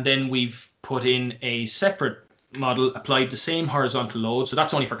 and then we've put in a separate model, applied the same horizontal load. So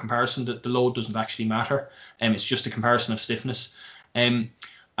that's only for comparison. The load doesn't actually matter. It's just a comparison of stiffness. And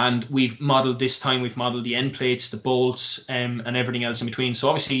And we've modelled the end plates, the bolts, and everything else in between. So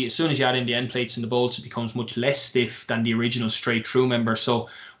obviously, as soon as you add in the end plates and the bolts, it becomes much less stiff than the original straight through member. So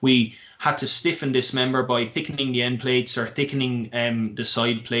we had to stiffen this member by thickening the end plates or thickening the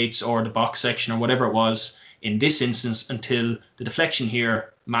side plates or the box section or whatever it was in this instance until the deflection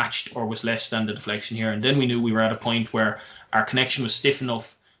here matched or was less than the deflection here. And then we knew we were at a point where our connection was stiff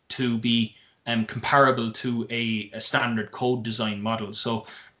enough to be comparable to a standard code design model. So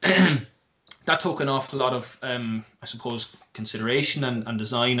that took an awful lot of, I suppose, consideration and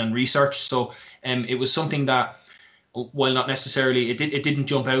design and research. So it was something that, while not necessarily, it didn't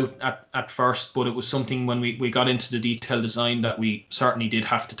jump out at first, but it was something when we got into the detailed design that we certainly did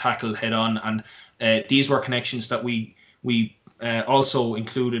have to tackle head on. And these were connections that we also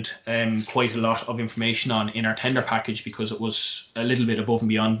included quite a lot of information on in our tender package, because it was a little bit above and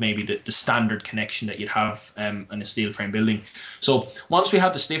beyond maybe the standard connection that you'd have in a steel frame building. So once we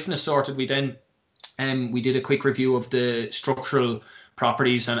had the stiffness sorted, we then we did a quick review of the structural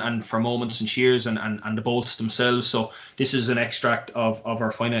properties and for moments and shears and the bolts themselves. So this is an extract of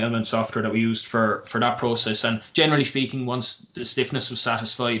our finite element software that we used for that process. And generally speaking, once the stiffness was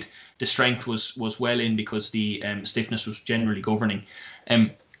satisfied, the strength was well in, because the stiffness was generally governing.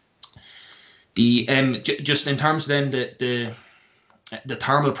 Just in terms then the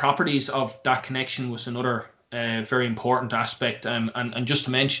thermal properties of that connection was another very important aspect. And just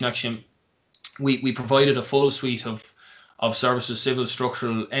to mention, actually, we provided a full suite of services, civil,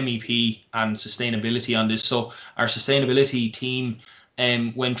 structural, MEP, and sustainability on this. So our sustainability team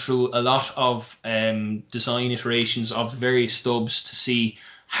went through a lot of design iterations of various stubs to see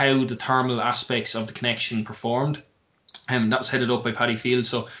how the thermal aspects of the connection performed. That was headed up by Paddy Field.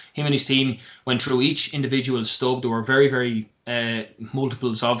 So him and his team went through each individual stub. There were very, very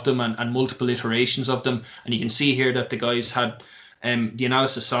multiples of them and multiple iterations of them. And you can see here that the guys had the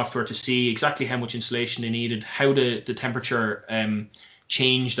analysis software to see exactly how much insulation they needed, how the temperature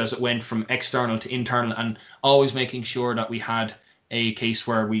changed as it went from external to internal, and always making sure that we had a case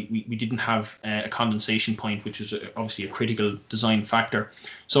where we didn't have a condensation point, which is obviously a critical design factor.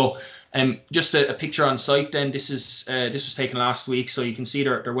 So just a picture on site then. This was taken last week, so you can see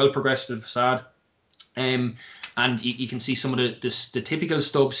they're well progressed with the facade. And you can see some of the typical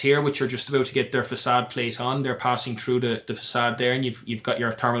stubs here, which are just about to get their facade plate on. They're passing through the facade there, and you've got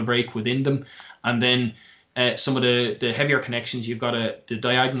your thermal break within them. And then some of the heavier connections, you've got the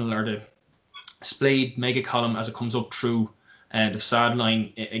diagonal or the splayed mega column as it comes up through the facade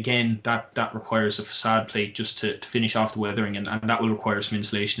line. Again, that requires a facade plate just to finish off the weathering, and that will require some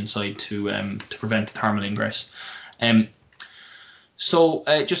insulation inside to prevent the thermal ingress. So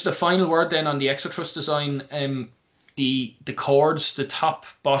just a final word then on the Exo truss design. The cords, the top,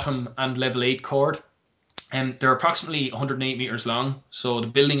 bottom, and level 8 cord, they're approximately 108 meters long. So the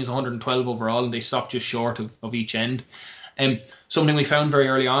building is 112 overall, and they stop just short of each end. Something we found very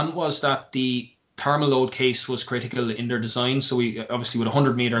early on was that the thermal load case was critical in their design. So we obviously, with a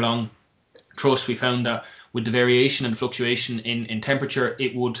 100-meter long truss, we found that with the variation and fluctuation in temperature,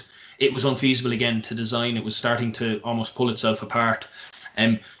 it was unfeasible again to design. It was starting to almost pull itself apart.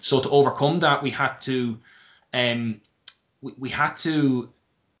 So to overcome that, we had to, I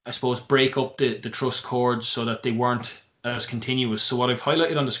suppose, break up the truss cords so that they weren't as continuous. So what I've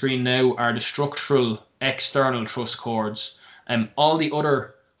highlighted on the screen now are the structural external truss cords. All the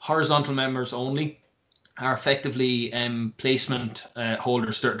other horizontal members only are effectively placement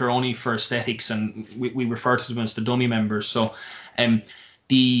holders. They're only for aesthetics, and we refer to them as the dummy members. So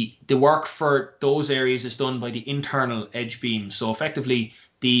the work for those areas is done by the internal edge beams. So effectively,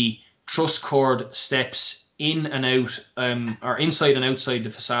 the truss cord steps in and out, or inside and outside the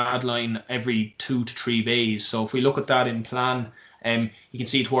facade line every 2 to 3 bays. So if we look at that in plan, you can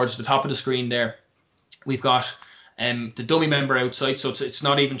see towards the top of the screen there, we've got the dummy member outside. So it's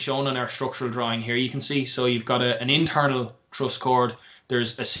not even shown on our structural drawing here. You can see, so you've got an internal truss cord.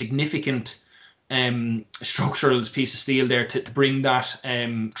 There's a significant structural piece of steel there to bring that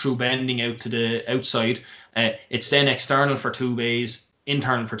through bending out to the outside. It's then external for 2 bays,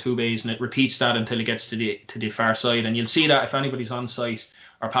 internal for 2 bays, and it repeats that until it gets to the far side. And you'll see that if anybody's on site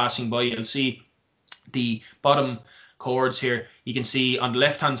or passing by, you'll see the bottom cords here. You can see on the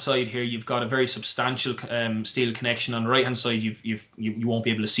left hand side here, you've got a very substantial steel connection. On the right hand side, you won't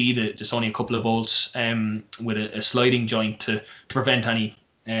be able to see there's only a couple of bolts with a sliding joint to prevent any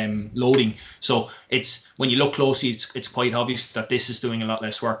loading. So it's, when you look closely, it's quite obvious that this is doing a lot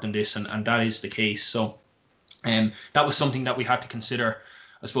less work than this, and that is the case. So that was something that we had to consider,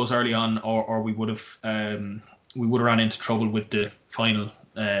 I suppose, early on, or we would have ran into trouble with the final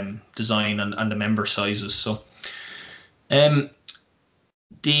design and the member sizes. So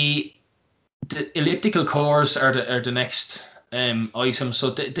The elliptical cores are the next item. So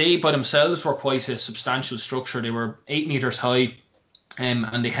they by themselves were quite a substantial structure. They were 8 meters high,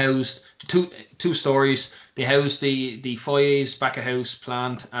 and they housed two stories. They housed the foyers, back of house,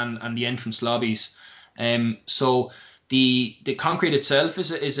 plant, and the entrance lobbies. So the concrete itself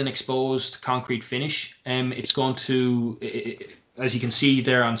is an exposed concrete finish. It's going to, as you can see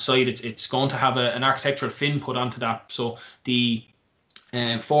there on site, it's going to have an architectural fin put onto that. So the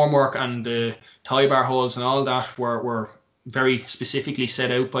formwork and the tie bar holes and all that were very specifically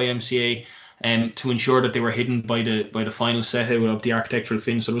set out by MCA to ensure that they were hidden by the final set out of the architectural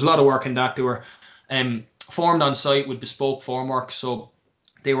fin. So there was a lot of work in that. They were formed on site with bespoke formwork, so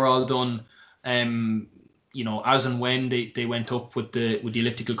they were all done as and when they went up with the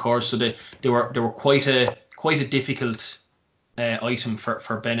elliptical cores. So they were quite a difficult item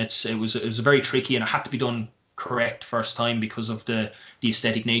for Bennett's. It was very tricky, and it had to be done correct first time because of the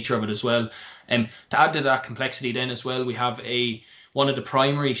aesthetic nature of it as well. To add to that complexity then as well, we have one of the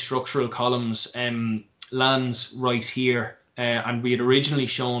primary structural columns lands right here, and we had originally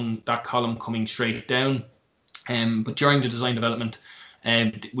shown that column coming straight down, but during the design development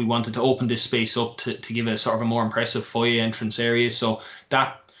we wanted to open this space up to give a sort of a more impressive foyer entrance area. So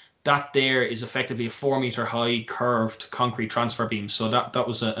that there is effectively a 4 meter high curved concrete transfer beam. So that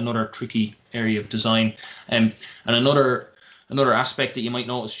was another tricky area of design. And another aspect that you might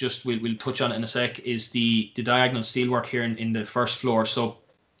notice, just we'll touch on it in a sec, is the diagonal steelwork here in the first floor. So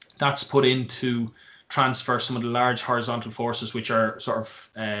that's put in to transfer some of the large horizontal forces, which are sort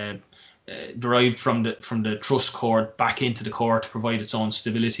of derived from the truss cord back into the core to provide its own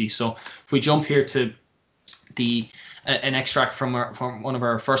stability. So if we jump here to an extract from one of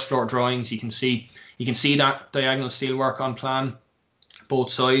our first floor drawings, you can see that diagonal steelwork on plan,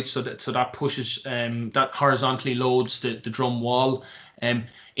 both sides. So that pushes that horizontally loads the drum wall.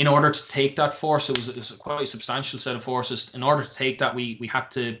 In order to take that force, it was quite a substantial set of forces. In order to take that, we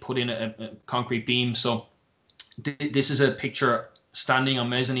had to put in a concrete beam. So this is a picture standing on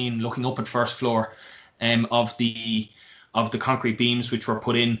mezzanine, looking up at first floor, of the concrete beams which were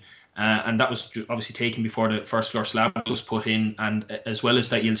put in. And that was obviously taken before the first floor slab was put in, and as well as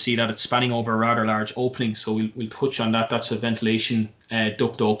that, you'll see that it's spanning over a rather large opening. So we'll touch on that. That's a ventilation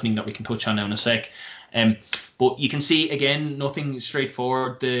duct opening that we can touch on now in a sec. But you can see again, nothing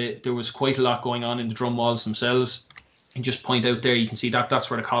straightforward. There was quite a lot going on in the drum walls themselves. And just point out there, you can see that's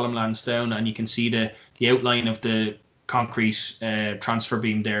where the column lands down, and you can see the outline of the concrete transfer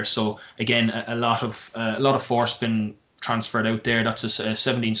beam there. So again, a lot of force been transferred out there. That's a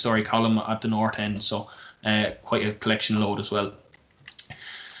 17-story column at the north end, so quite a collection load as well.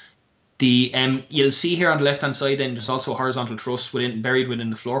 You'll see here on the left hand side then there's also a horizontal truss buried within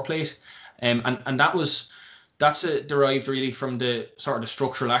the floor plate, and that's derived really from the sort of the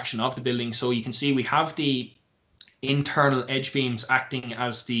structural action of the building. So you can see we have the internal edge beams acting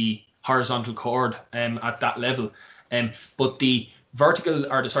as the horizontal cord at that level, but the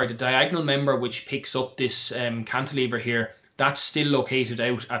the diagonal member which picks up this cantilever here, that's still located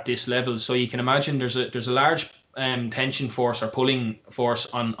out at this level. So you can imagine there's a large tension force or pulling force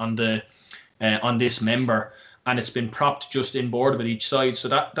on this member, and it's been propped just inboard of it each side. So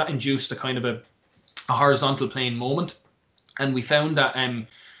that induced a kind of a horizontal plane moment, and we found that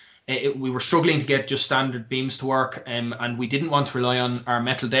we were struggling to get just standard beams to work, and we didn't want to rely on our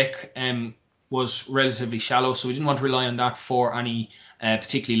metal deck. Was relatively shallow, so we didn't want to rely on that for any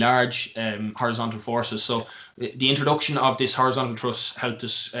particularly large horizontal forces. So the introduction of this horizontal truss helped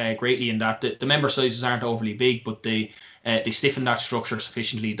us greatly in that. The member sizes aren't overly big, but they stiffen that structure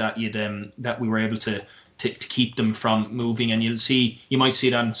sufficiently that that we were able to keep them from moving. And you might see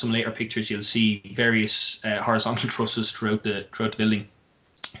that in some later pictures. You'll see various horizontal trusses throughout the building.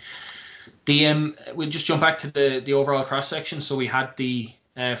 We'll just jump back to the overall cross section. So we had the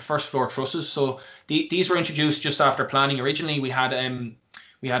first floor trusses. So these were introduced just after planning. Originally, we had an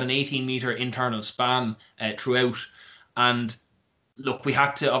 18-meter internal span throughout, and look, we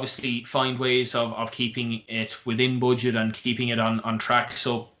had to obviously find ways of keeping it within budget and keeping it on track.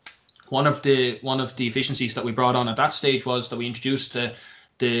 So one of the efficiencies that we brought on at that stage was that we introduced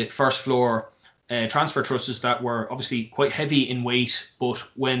the first floor transfer trusses that were obviously quite heavy in weight, but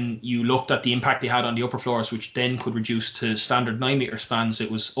when you looked at the impact they had on the upper floors, which then could reduce to standard 9-meter spans,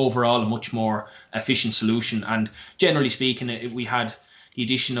 it was overall a much more efficient solution. And generally speaking, we had the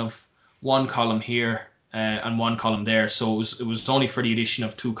addition of one column here and one column there, so it was only for the addition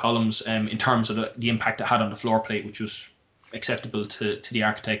of 2 columns in terms of the impact it had on the floor plate, which was acceptable to the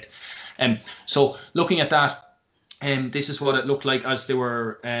architect. So looking at that, This is what it looked like as they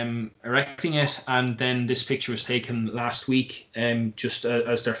were erecting it, and then this picture was taken last week, just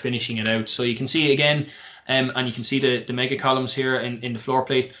as they're finishing it out. So you can see again, and you can see the mega columns here in the floor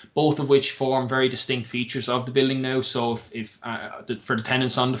plate, both of which form very distinct features of the building now. So if for the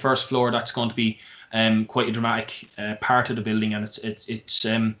tenants on the first floor, that's going to be quite a dramatic part of the building, and it's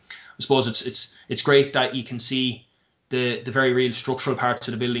I suppose it's great that you can see the very real structural parts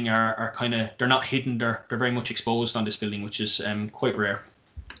of the building are kind of, they're not hidden, they're very much exposed on this building, which is quite rare.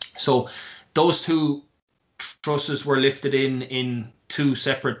 So those two trusses were lifted in two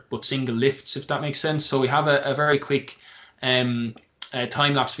separate but single lifts, if that makes sense. So we have a very quick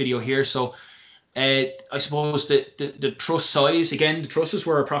time-lapse video here. So I suppose the truss size, again, the trusses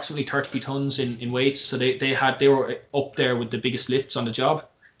were approximately 30 tons in weight, so they were up there with the biggest lifts on the job,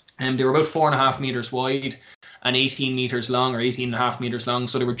 and they were about 4.5 meters wide and 18 meters long, or 18.5 meters long.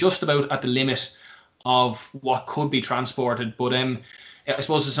 So they were just about at the limit of what could be transported. But I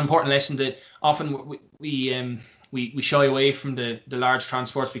suppose it's an important lesson that often we shy away from the large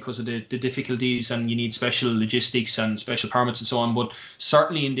transports because of the difficulties, and you need special logistics and special permits and so on. But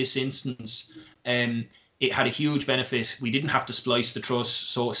certainly in this instance, it had a huge benefit. We didn't have to splice the truss,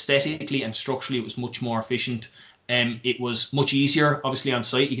 so aesthetically and structurally it was much more efficient. It was much easier, obviously, on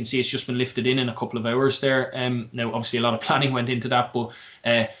site. You can see it's just been lifted in a couple of hours there. Now, obviously, a lot of planning went into that, but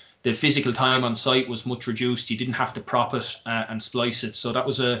the physical time on site was much reduced. You didn't have to prop it and splice it. So that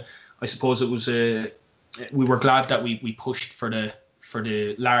was I suppose it was we were glad that we pushed for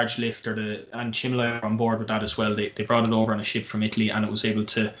the large lift, and Chimley were on board with that as well. They brought it over on a ship from Italy, and it was able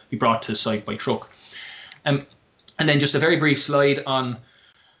to be brought to site by truck. And then just a very brief slide on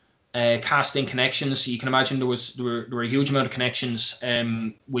cast-in connections. You can imagine there were a huge amount of connections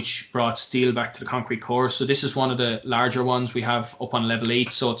which brought steel back to the concrete core. So this is one of the larger ones we have up on level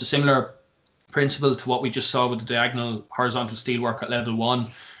 8. So it's a similar principle to what we just saw with the diagonal horizontal steelwork at level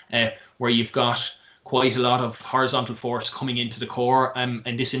 1, where you've got quite a lot of horizontal force coming into the core.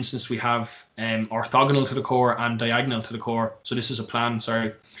 In this instance, we have orthogonal to the core and diagonal to the core. So this is a plan,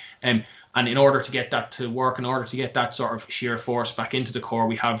 sorry. And in order to get that to work, in order to get that sort of shear force back into the core,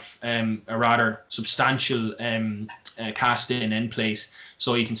 we have a rather substantial cast-in end plate.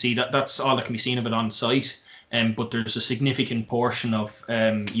 So you can see that that's all that can be seen of it on site. But there's a significant portion of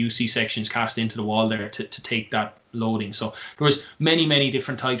UC sections cast into the wall there to take that loading. So there was many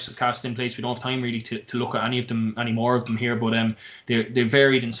different types of cast-in plates. We don't have time really to look at any more of them here, but they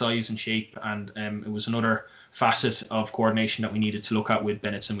varied in size and shape, and it was another facet of coordination that we needed to look at with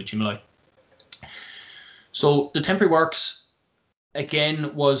Bennett's and with Chimley. So the temporary works,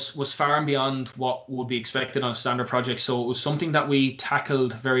 again, was far and beyond what would be expected on a standard project. So it was something that we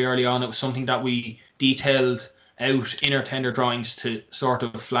tackled very early on. It was something that we detailed out in our tender drawings to sort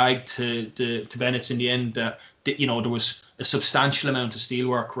of flag to Bennett's in the end that there was a substantial amount of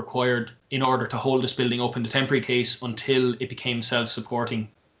steelwork required in order to hold this building up in the temporary case until it became self-supporting.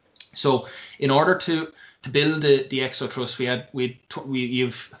 So in order to build the Exo truss, you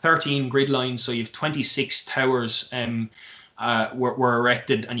have 13 grid lines, so you have 26 towers were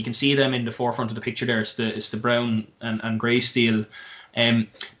erected, and you can see them in the forefront of the picture there. It's the brown and grey steel.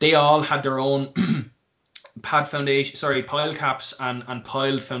 They all had their own pile caps and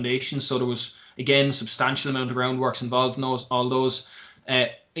piled foundations. So there was, again, a substantial amount of groundworks involved in all those.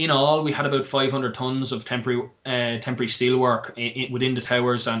 In all, we had about 500 tons of temporary steelwork within the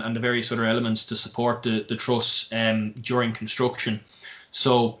towers and the various other elements to support the truss during construction.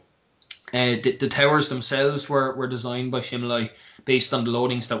 So the towers themselves were designed by Chimley based on the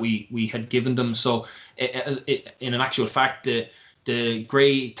loadings that we had given them. So in an actual fact, the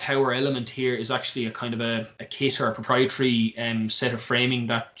grey tower element here is actually a kind of a kit or a proprietary set of framing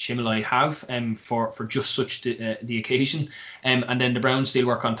that Chimley have for just such the occasion. And then the brown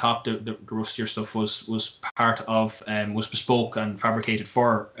steelwork on top, the rustier stuff was part of, was bespoke and fabricated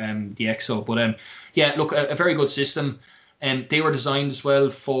for the Exo. But yeah, look, a very good system. They were designed as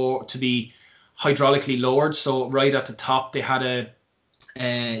well to be hydraulically lowered. So right at the top, they had a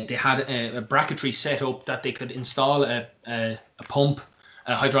bracketry set up that they could install a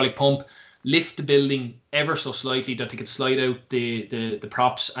hydraulic pump, lift the building ever so slightly that they could slide out the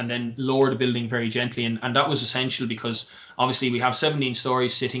props and then lower the building very gently. And that was essential because obviously we have 17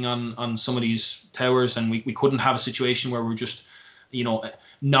 stories sitting on some of these towers, and we couldn't have a situation where we're just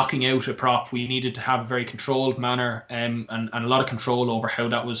knocking out a prop. We needed to have a very controlled manner and a lot of control over how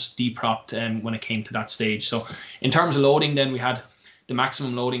that was depropped when it came to that stage. So in terms of loading, then we had the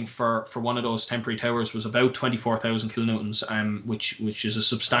maximum loading for one of those temporary towers was about 24,000 kilonewtons, which is a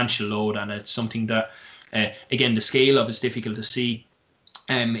substantial load, and it's something that, again, the scale of it's difficult to see.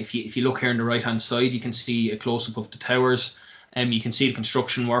 If you look here on the right hand side, you can see a close up of the towers. You can see the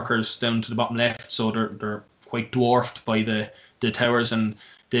construction workers down to the bottom left, so they're quite dwarfed by the towers, and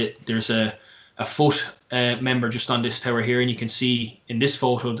there's a foot member just on this tower here, and you can see in this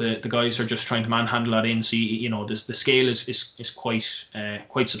photo the guys are just trying to manhandle that in. So you know the scale is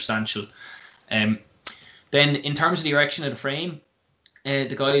quite substantial. Then in terms of the erection of the frame,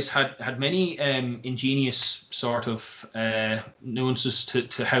 the guys had many ingenious sort of nuances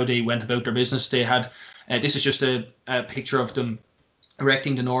to how they went about their business. They had this is just a picture of them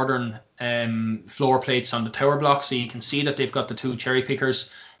erecting the northern floor plates on the tower block. So you can see that they've got the two cherry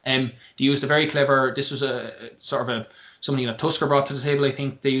pickers. They used a very clever. This was a sort of something that Tusker brought to the table. I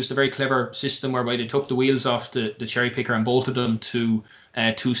think they used a very clever system whereby they took the wheels off the cherry picker and bolted them to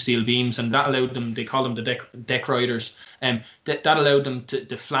two steel beams, and that allowed them. They call them the deck riders. That allowed them to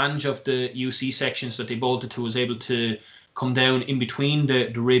the flange of the UC sections that they bolted to was able to come down in between the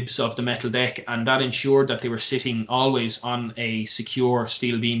ribs of the metal deck, and that ensured that they were sitting always on a secure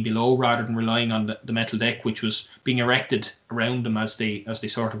steel beam below rather than relying on the metal deck, which was being erected around them as they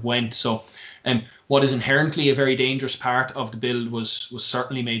sort of went. So what is inherently a very dangerous part of the build was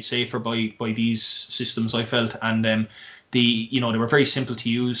certainly made safer by these systems, I felt. And they were very simple to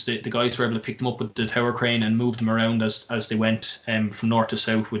use. The guys were able to pick them up with the tower crane and move them around as they went from north to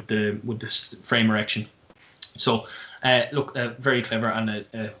south with the frame erection. So look, very clever,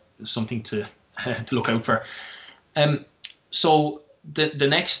 and something to look out for. So the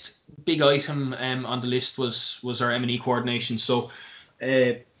next big item on the list was our M&E coordination. So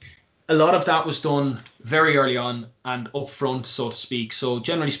a lot of that was done very early on and up front, so to speak. So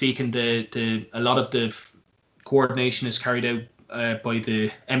generally speaking, a lot of the coordination is carried out by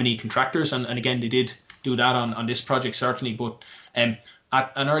the M&E contractors, and again they did do that on this project certainly. But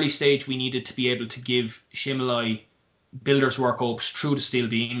at an early stage, we needed to be able to give shimmelai builders workups through the steel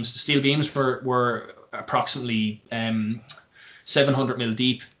beams. The steel beams were approximately 700 mil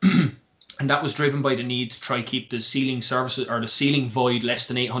deep, and that was driven by the need to try keep the ceiling surfaces or the ceiling void less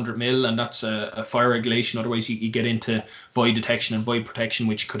than 800 mil, and that's a fire regulation. Otherwise, you get into void detection and void protection,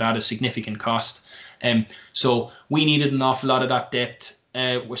 which could add a significant cost. So we needed an awful lot of that depth.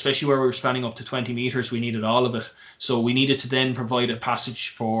 Especially where we were spanning up to 20 meters, we needed all of it. So we needed to then provide a passage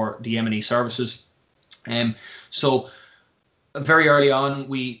for the M&E services. So very early on,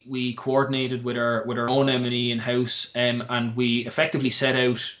 we coordinated with our own M&E in-house, and we effectively set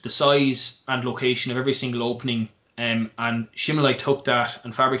out the size and location of every single opening, and shimmelai took that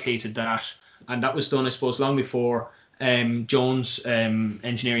and fabricated that, and that was done, I suppose, long before Jones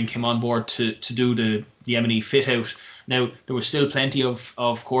Engineering came on board to do the M&E fit out. Now, there was still plenty of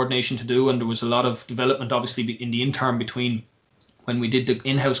coordination to do, and there was a lot of development, obviously, in the interim between when we did the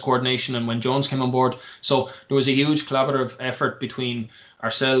in-house coordination and when Jones came on board. So there was a huge collaborative effort between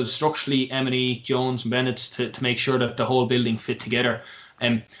ourselves, structurally, M&E, Jones and Bennett's, to make sure that the whole building fit together.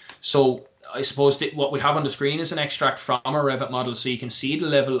 So I suppose what we have on the screen is an extract from our Revit model, so you can see the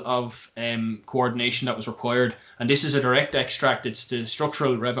level of coordination that was required. And this is a direct extract. It's the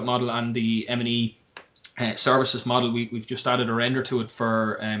structural Revit model and the M&E services model. We've just added a render to it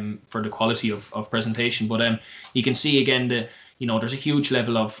for the quality of presentation. But you can see again there's a huge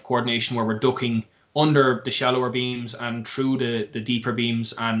level of coordination where we're ducking under the shallower beams and through the deeper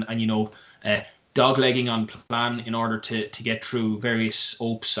beams, and doglegging on plan in order to get through various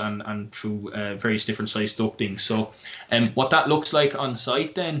opes and through various different size ducting. So what that looks like on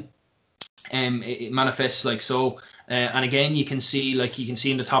site then, it manifests like so. And again, you can see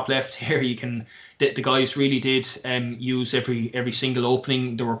in the top left here, the guys really did use every single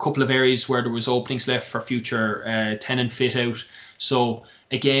opening. There were a couple of areas where there was openings left for future tenant fit out. So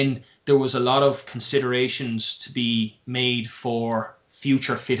again, there was a lot of considerations to be made for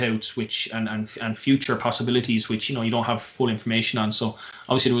future fit outs, which and future possibilities, which you don't have full information on. So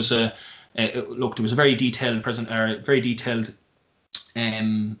obviously there was there was a very detailed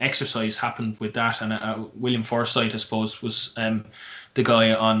exercise happened with that, and William Forsyth, I suppose, was the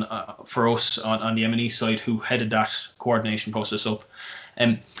guy for us on the M&E side who headed that coordination process up.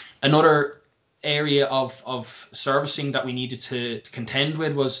 Another area of servicing that we needed to contend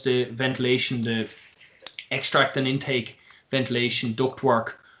with was the ventilation. The extract and intake ventilation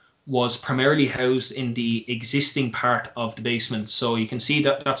ductwork was primarily housed in the existing part of the basement. So you can see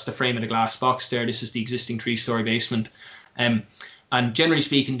that that's the frame of the glass box there. This is the existing 3-story basement. And generally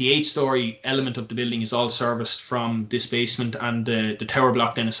speaking, the 8-story element of the building is all serviced from this basement, and the tower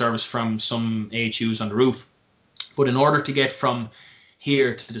block then is serviced from some AHUs on the roof. But in order to get from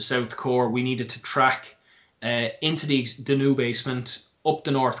here to the south core, we needed to track into the new basement, up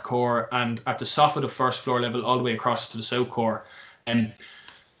the north core, and at the soffit of first floor level all the way across to the south core.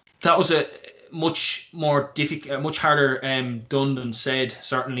 that was a much more difficult, much harder done than said.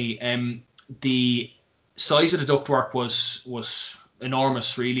 Certainly, the size of the ductwork was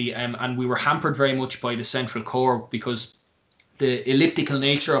enormous, really, and we were hampered very much by the central core because the elliptical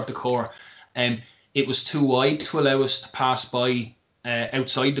nature of the core, it was too wide to allow us to pass by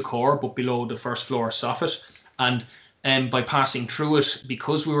outside the core, but below the first floor soffit, and by passing through it,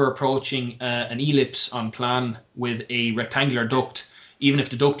 because we were approaching an ellipse on plan with a rectangular duct. Even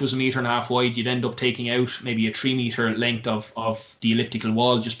if the duct was 1.5 meters wide, you'd end up taking out maybe a 3 meter length of the elliptical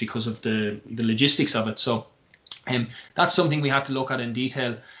wall just because of the logistics of it. So that's something we had to look at in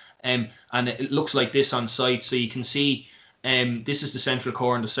detail. And it looks like this on site. So you can see this is the central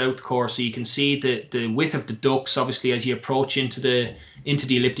core and the south core. So you can see the width of the ducts. Obviously, as you approach into the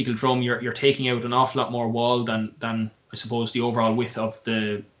elliptical drum, you're taking out an awful lot more wall than I suppose the overall width of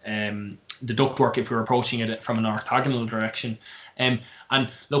the ductwork if we're approaching it from an orthogonal direction. And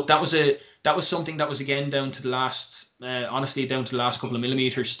look, that was something that was again down to the last, honestly, down to the last couple of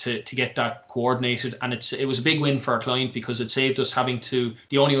millimeters to get that coordinated. And it was a big win for our client because it saved us having to.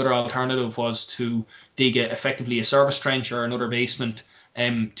 The only other alternative was to dig effectively a service trench or another basement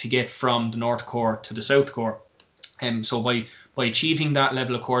to get from the north core to the south core. So by achieving that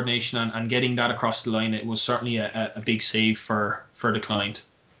level of coordination and getting that across the line, it was certainly a big save for the client.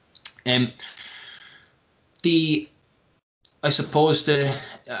 I suppose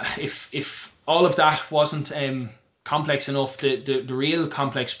if all of that wasn't complex enough, the real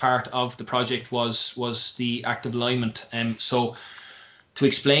complex part of the project was the active alignment. So to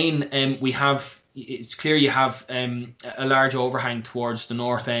explain, it's clear you have a large overhang towards the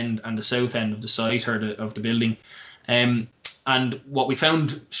north end and the south end of the site or of the building. And what we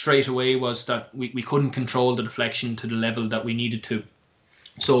found straight away was that we couldn't control the deflection to the level that we needed to.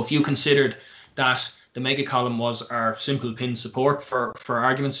 So if you considered that the mega column was our simple pin support for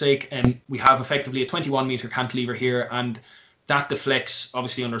argument's sake, and we have effectively a 21 meter cantilever here, and that deflects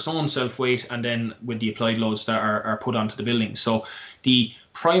obviously under its own self weight and then with the applied loads that are put onto the building. So the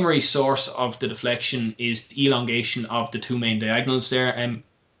primary source of the deflection is the elongation of the two main diagonals there,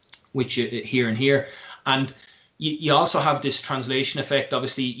 which here and here. And you also have this translation effect.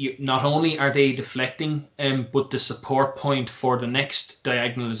 Obviously, not only are they deflecting, but the support point for the next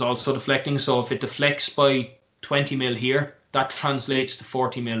diagonal is also deflecting. So if it deflects by 20 mil here, that translates to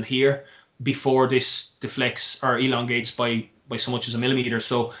 40 mil here before this deflects or elongates by so much as a millimeter.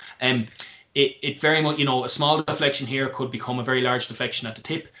 So it very much, a small deflection here could become a very large deflection at the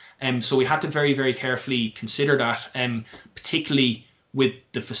tip. So we had to very, very carefully consider that, particularly with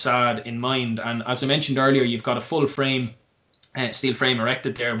the facade in mind. And as I mentioned earlier, you've got a full frame, steel frame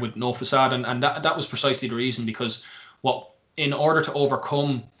erected there with no facade, and that was precisely the reason, because in order to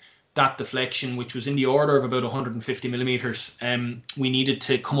overcome that deflection, which was in the order of about 150 millimeters, we needed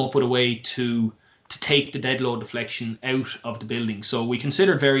to come up with a way to take the dead load deflection out of the building. So we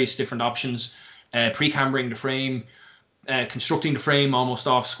considered various different options, pre-cambering the frame, constructing the frame almost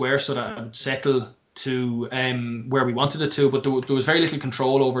off square so that it would settle to where we wanted it to, but there was very little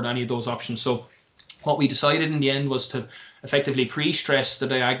control over any of those options. So what we decided in the end was to effectively pre-stress the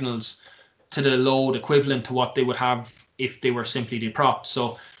diagonals to the load equivalent to what they would have if they were simply depropped.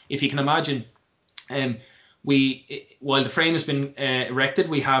 So if you can imagine, while the frame has been erected,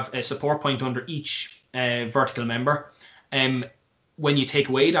 we have a support point under each vertical member. When you take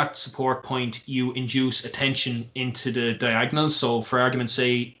away that support point, you induce a tension into the diagonals. So for argument's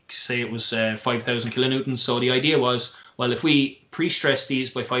sake, say it was 5,000 kilonewtons. So the idea was, well, if we pre-stress these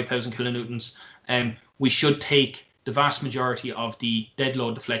by 5,000 kilonewtons, we should take the vast majority of the dead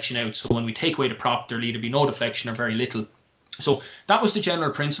load deflection out. So when we take away the prop, there'll either be no deflection or very little. So that was the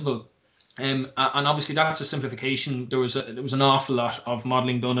general principle. And obviously that's a simplification. There was an awful lot of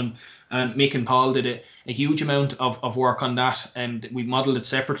modelling done, and Mick and Paul did a huge amount of work on that, and we modelled it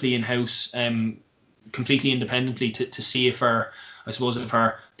separately in-house, completely independently to see if our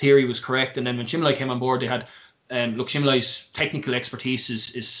theory was correct. And then when Chimley came on board, they had Chimley's technical expertise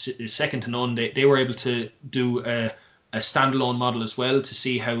is second to none. They were able to do a standalone model as well to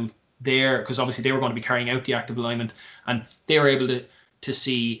see how because obviously they were going to be carrying out the active alignment, and they were able to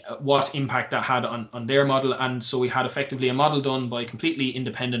see what impact that had on their model. And so we had effectively a model done by completely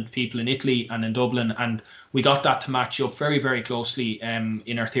independent people in Italy and in Dublin, and we got that to match up very, very closely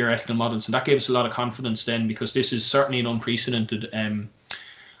in our theoretical models. And that gave us a lot of confidence then, because this is certainly an unprecedented,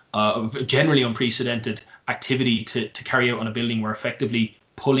 generally unprecedented activity to carry out on a building. We're effectively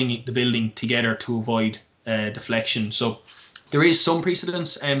pulling the building together to avoid deflection. So there is some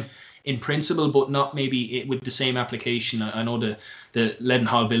precedence in principle, but not maybe with the same application. I know the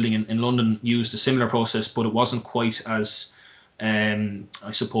Leadenhall building in London used a similar process, but it wasn't quite as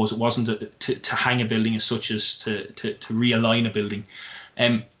I suppose it wasn't to hang a building as such as to realign a building.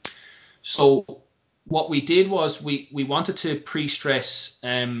 So what we did was we wanted to pre-stress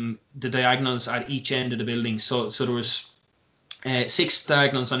the diagonals at each end of the building. So there was 6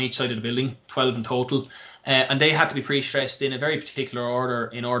 diagonals on each side of the building, 12 in total, and they had to be pre-stressed in a very particular order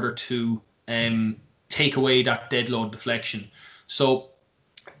in order to take away that dead load deflection. So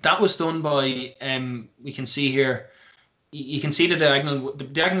that was done by, we can see here, you can see the diagonal. The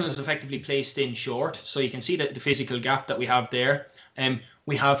diagonal is effectively placed in short, so you can see the physical gap that we have there.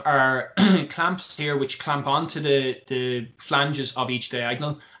 We have our clamps here, which clamp onto the flanges of each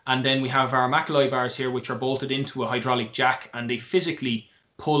diagonal, and then we have our McAloy bars here, which are bolted into a hydraulic jack, and they physically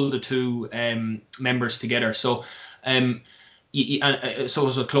pull the 2 members together. So, so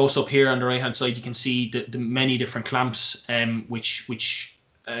as a close up here on the right hand side, you can see the many different clamps, which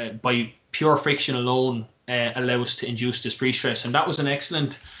by pure friction alone allow us to induce this pre-stress. And that was an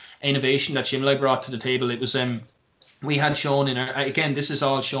excellent innovation that Shimlai brought to the table. It was we had shown in our, again, this is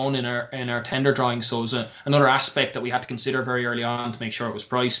all shown in our tender drawing, so it was another aspect that we had to consider very early on to make sure it was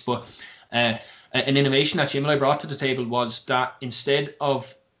priced. But an innovation that Shimlai brought to the table was that instead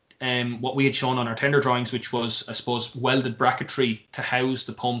of what we had shown on our tender drawings, which was, I suppose, welded bracketry to house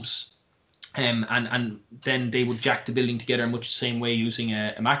the pumps, and then they would jack the building together in much the same way using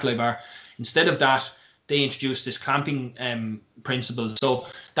a McAloy bar. Instead of that, they introduced this clamping principle. So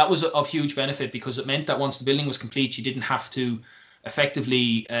that was of huge benefit, because it meant that once the building was complete, you didn't have to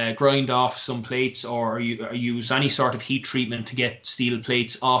effectively grind off some plates or use any sort of heat treatment to get steel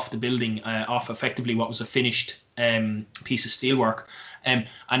plates off the building, off effectively what was a finished piece of steelwork. And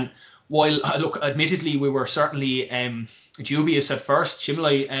while, look, admittedly, we were certainly dubious at first,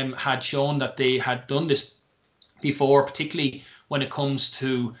 Shimlai had shown that they had done this before, particularly when it comes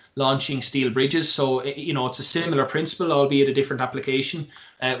to launching steel bridges. So, it's a similar principle, albeit a different application,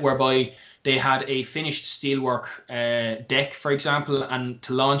 whereby they had a finished steelwork deck, for example, and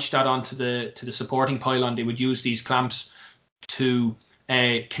to launch that onto the supporting pylon, they would use these clamps to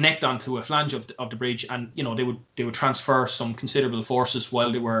connect onto a flange of the bridge, and they would transfer some considerable forces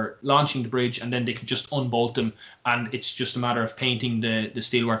while they were launching the bridge, and then they could just unbolt them, and it's just a matter of painting the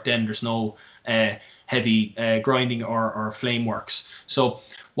steelwork. Then there's no heavy grinding or flame works. So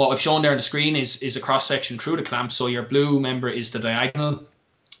what I've shown there on the screen is a cross section through the clamp. So your blue member is the diagonal,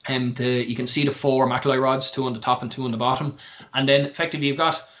 and you can see the 4 McAloy rods, 2 on the top and 2 on the bottom, and then effectively you've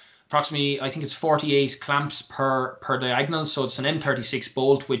got approximately, I think it's 48 clamps per diagonal. So it's an M36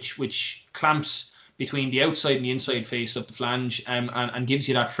 bolt which clamps between the outside and the inside face of the flange, and gives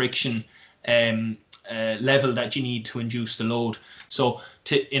you that friction level that you need to induce the load. So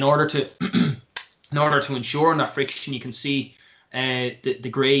in order to ensure that friction, you can see the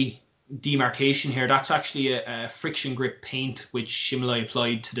grey demarcation here. That's actually a friction grip paint which Shimlai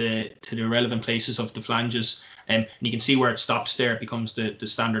applied to the relevant places of the flanges. And you can see where it stops there. It becomes the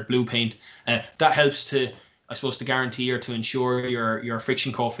standard blue paint. That helps to, I suppose, to guarantee or to ensure your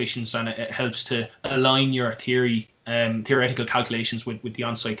friction coefficients, and it helps to align your theoretical calculations with the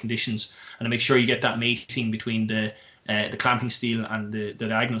on-site conditions, and to make sure you get that mating between the clamping steel and the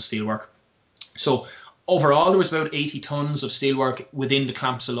diagonal steel work. So overall, there was about 80 tons of steelwork within the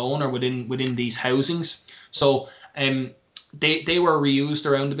clamps alone, or within these housings. So they were reused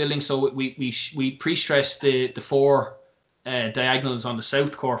around the building. So we pre-stressed the 4 diagonals on the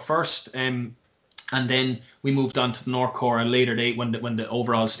south core first, and then we moved on to the north core at a later date when the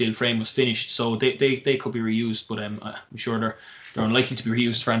overall steel frame was finished. So they could be reused, but I'm sure they're unlikely to be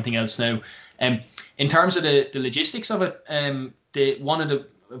reused for anything else now. In terms of the logistics of it,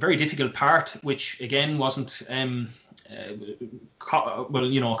 a very difficult part, which again wasn't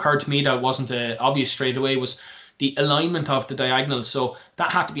occurred to me that wasn't obvious straight away, was the alignment of the diagonals. So that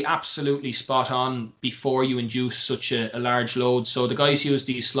had to be absolutely spot on before you induce such a large load. So the guys used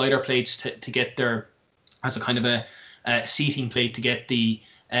these slider plates to get their, as a kind of a seating plate to get the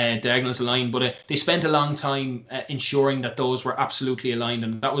diagonals aligned, but they spent a long time ensuring that those were absolutely aligned,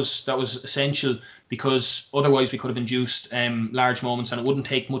 and that was essential, because otherwise we could have induced large moments, and it wouldn't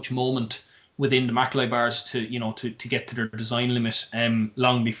take much moment within the McAloy bars to get to their design limit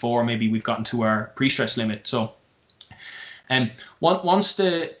long before maybe we've gotten to our pre-stress limit. So once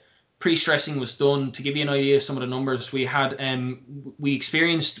the pre-stressing was done, to give you an idea of some of the numbers, we had we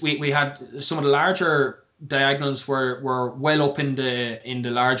had some of the larger diagonals were well up in the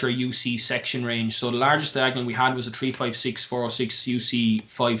larger UC section range. So the largest diagonal we had was a 356/406 UC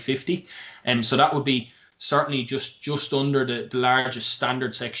 550, so that would be certainly just under the largest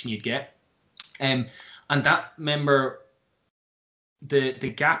standard section you'd get, and that member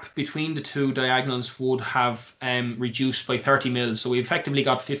the gap between the two diagonals would have reduced by 30 mils. So we effectively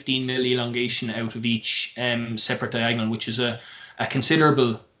got 15 mil elongation out of each separate diagonal, which is a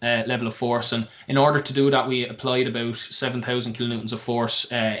considerable level of force. And in order to do that, we applied about 7,000 kilonewtons of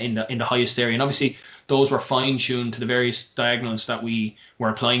force in the highest area. And obviously, those were fine-tuned to the various diagonals that we were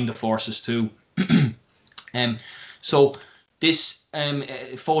applying the forces to. So this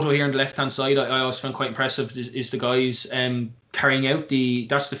photo here on the left-hand side, I always found quite impressive, is the guys carrying out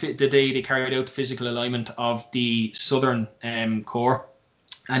that's the day they carried out the physical alignment of the southern core.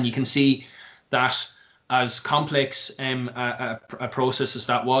 And you can see that as complex a process as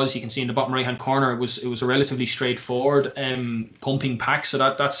that was, you can see in the bottom right-hand corner, it was a relatively straightforward pumping pack. So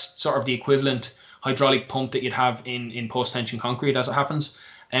that's sort of the equivalent hydraulic pump that you'd have in post-tension concrete as it happens.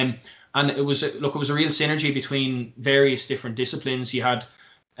 And it was a real synergy between various different disciplines. You had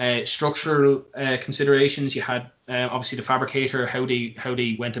structural considerations. You had obviously the fabricator, how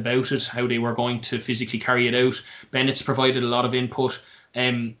they went about it, how they were going to physically carry it out. Bennett's provided a lot of input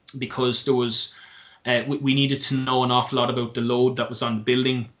because there was we needed to know an awful lot about the load that was on the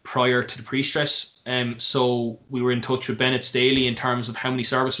building prior to the pre-stress. So we were in touch with Bennett's daily in terms of how many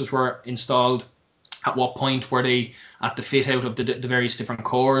services were installed, at what point were they at the fit out of the various different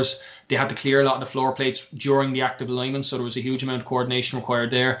cores. They had to clear a lot of the floor plates during the active alignment, so there was a huge amount of coordination required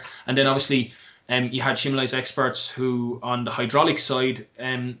there. And then obviously you had Shimlai's experts who on the hydraulic side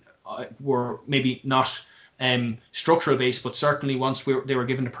were maybe not structural based, but certainly once they were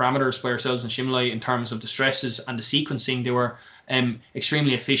given the parameters by ourselves and Shimlai in terms of the stresses and the sequencing, they were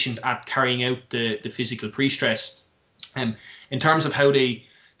extremely efficient at carrying out the physical pre-stress. In terms of how they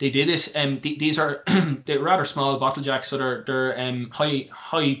did it, these are they're rather small bottle jacks, so they're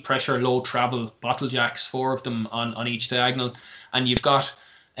high pressure, low travel bottle jacks, 4 of them on each diagonal, and you've got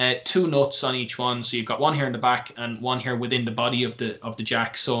 2 nuts on each one. So you've got one here in the back and one here within the body of the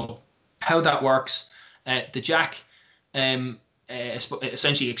jack. So how that works, the jack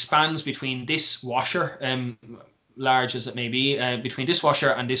essentially expands between this washer, large as it may be, between this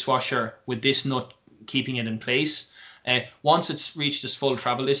washer and this washer, with this nut keeping it in place. Once it's reached its full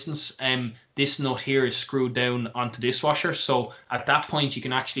travel distance, this nut here is screwed down onto this washer. So at that point, you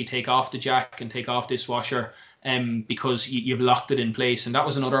can actually take off the jack and take off this washer because you've locked it in place. And that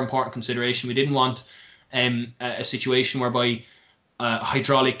was another important consideration. We didn't want a situation whereby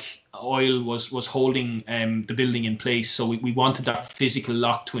hydraulic oil was holding the building in place. So we wanted that physical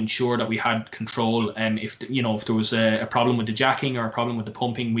lock to ensure that we had control. If there was a problem with the jacking or a problem with the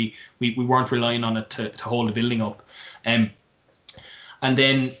pumping, we weren't relying on it to hold the building up. And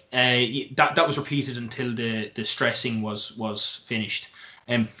then that was repeated until the stressing was finished.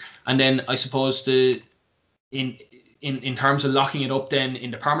 And then I suppose in terms of locking it up, then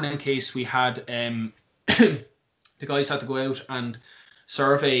in the permanent case, we had the guys had to go out and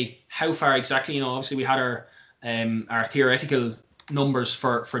survey how far exactly. Obviously we had our theoretical numbers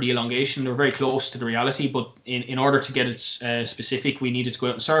for the elongation. They were very close to the reality, but in order to get it specific, we needed to go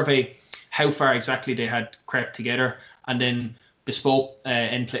out and survey how far exactly they had crept together, and then bespoke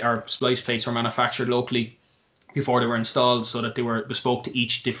end plate or splice plates were manufactured locally before they were installed, so that they were bespoke to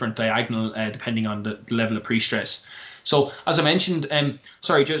each different diagonal depending on the level of pre-stress. So as I mentioned,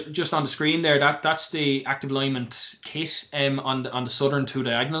 just on the screen there, that's the active alignment kit on the southern 2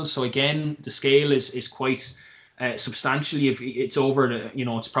 diagonals. So again, the scale is quite substantially. If it's over the,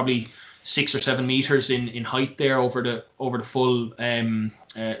 it's probably 6 or 7 meters in height there over the full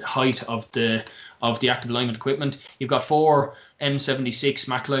height of the active alignment equipment. You've got 4 M76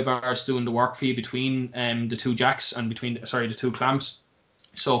 Maclay bars doing the work for you between the 2 jacks and between the 2 clamps.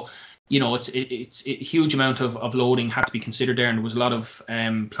 So it's a huge amount of loading had to be considered there, and there was a lot of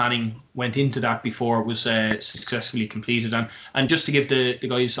planning went into that before it was successfully completed. And just to give the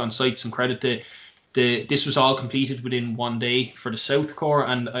guys on site some credit, this was all completed within 1 day for the south core,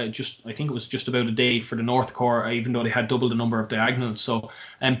 and I think it was just about a day for the north core, even though they had double the number of diagonals. So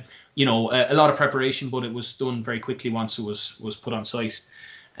a lot of preparation, but it was done very quickly once it was put on site.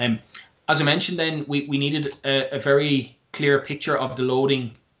 As I mentioned, then we needed a very clear picture of the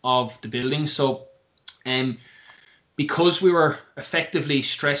loading of the building. So because we were effectively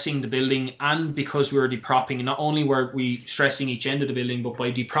stressing the building, and because we were depropping, not only were we stressing each end of the building, but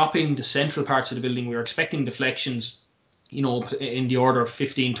by depropping the central parts of the building, we were expecting deflections in the order of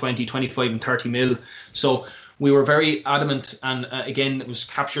 15, 20, 25 and 30 mil. So we were very adamant, and again it was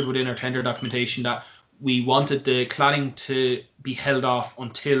captured within our tender documentation, that we wanted the cladding to be held off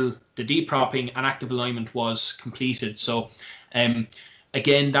until the depropping and active alignment was completed. So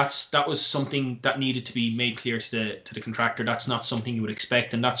again, that was something that needed to be made clear to the contractor. That's not something you would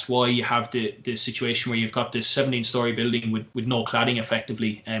expect, and that's why you have the situation where you've got this 17-story building with no cladding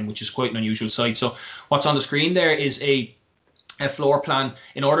effectively, which is quite an unusual sight. So what's on the screen there is a floor plan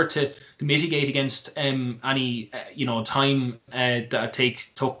in order to mitigate against any time that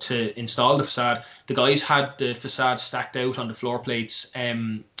it took to install the facade. The guys had the facade stacked out on the floor plates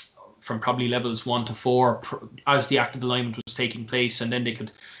from probably levels 1 to 4 as the active alignment was taking place, and then they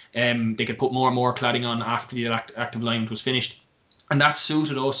could put more and more cladding on after the active alignment was finished, and that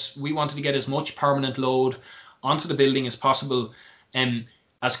suited us. We wanted to get as much permanent load onto the building as possible,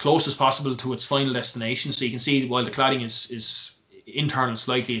 as close as possible to its final destination. So you can see while the cladding is internal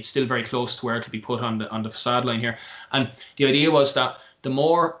slightly, it's still very close to where it will be put on the facade line here. And the idea was that the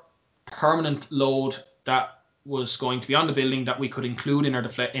more permanent load that was going to be on the building that we could include in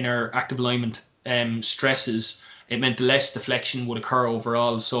our active alignment stresses, it meant the less deflection would occur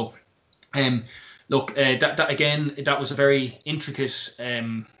overall. So look, that was a very intricate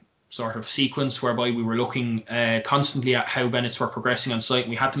sort of sequence whereby we were looking constantly at how Bennett's were progressing on site.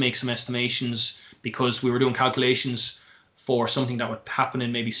 We had to make some estimations because we were doing calculations for something that would happen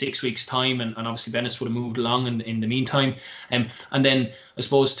in maybe 6 weeks' time, and obviously Bennett's would have moved along in the meantime. And then I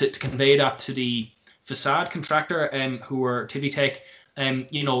suppose to convey that to the facade contractor, who were Tivitech,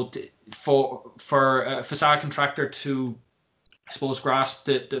 for a facade contractor to, I suppose, grasp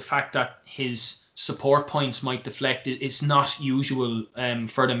the fact that his support points might deflect is not usual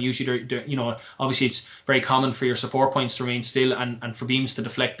for them. Usually, obviously it's very common for your support points to remain still and for beams to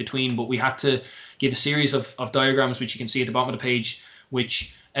deflect between, but we had to give a series of diagrams, which you can see at the bottom of the page,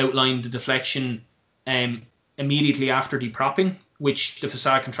 which outlined the deflection immediately after depropping, which the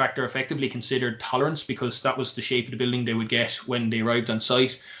facade contractor effectively considered tolerance because that was the shape of the building they would get when they arrived on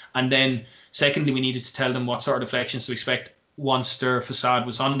site. And then secondly, we needed to tell them what sort of deflections to expect once their facade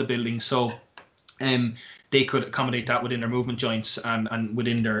was on the building, so they could accommodate that within their movement joints and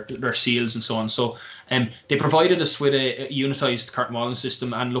within their seals and so on. So they provided us with a unitized curtain walling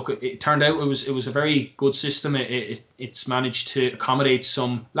system, and look, it turned out it was a very good system. It's managed to accommodate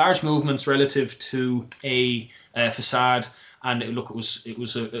some large movements relative to a facade. And look, it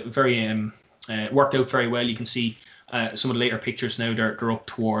was a very worked out very well. You can see some of the later pictures now, they're up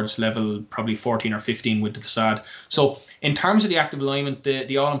towards level probably 14 or 15 with the facade. So in terms of the active alignment,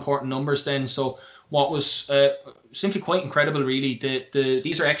 the all important numbers then. So what was simply quite incredible, really.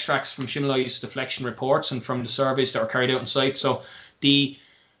 These are extracts from Shimlai's deflection reports and from the surveys that were carried out on site. So the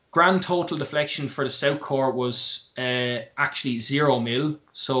grand total deflection for the south core was actually 0 mil.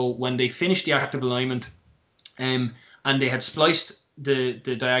 So when they finished the active alignment, and they had spliced the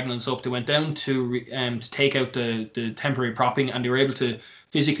diagonals up, they went down to take out the temporary propping, and they were able to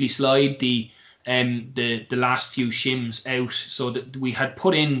physically slide the last few shims out, so that we had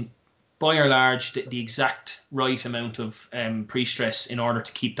put in, by and large, the exact right amount of pre-stress in order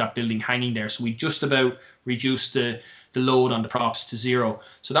to keep that building hanging there. So we just about reduced the load on the props to 0.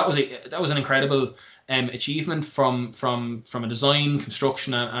 So that was an incredible achievement from a design,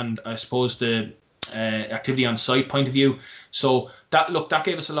 construction, and I suppose the activity on site point of view. So that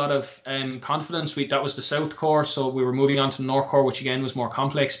gave us a lot of confidence. That was the south core, so we were moving on to the north core, which again was more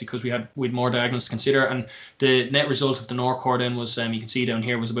complex because we had more diagonals to consider. And the net result of the north core then was, you can see down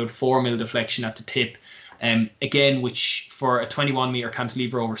here, was about 4 mil deflection at the tip. Again, which for a 21 meter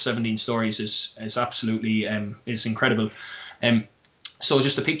cantilever over 17 stories is absolutely is incredible. So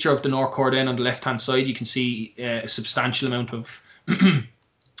just a picture of the north core then on the left hand side, you can see a substantial amount of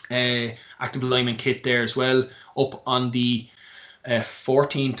active alignment kit there as well. Up on the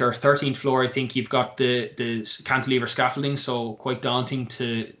 14th or 13th floor, I think you've got the cantilever scaffolding, so quite daunting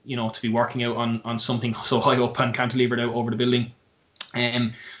to be working out on something so high up and cantilevered out over the building.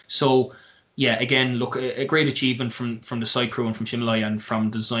 So yeah, again, look, a great achievement from the site crew and from Shimlai and from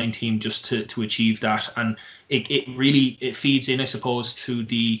the design team just to achieve that. And it really feeds in, I suppose, to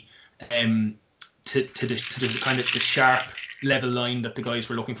the kind of the sharp level line that the guys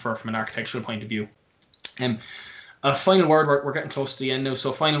were looking for from an architectural point of view. A final word, we're getting close to the end now,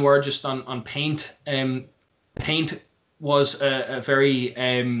 so final word just on paint. Paint was a very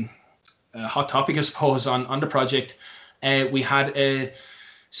hot topic, I suppose, on the project. We had a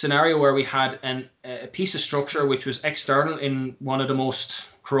scenario where we had a piece of structure which was external in one of the most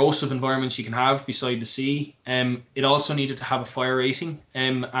corrosive environments you can have beside the sea. It also needed to have a fire rating,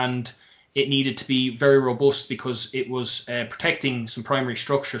 and it needed to be very robust because it was protecting some primary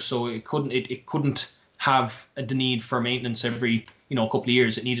structure, so it couldn't have the need for maintenance every couple of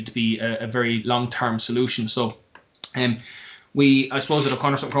years. It needed to be a very long-term solution. So I suppose at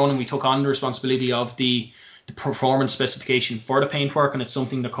O'Connor Cronin we took on the responsibility of the performance specification for the paintwork, and it's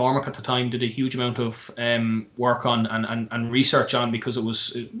something that Cormac at the time did a huge amount of work on and research on, because it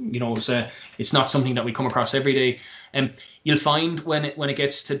was, you know, it's not something that we come across every day. And you'll find when it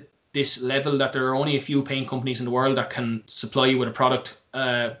gets to this level that there are only a few paint companies in the world that can supply you with a product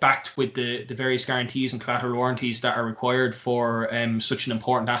backed with the various guarantees and collateral warranties that are required for such an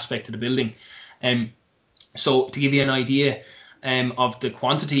important aspect of the building. So to give you an idea of the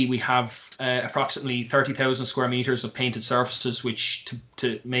quantity, we have approximately 30,000 square meters of painted surfaces, which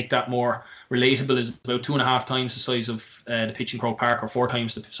to make that more relatable is about 2.5 times the size of the pitch in Croke Park, or 4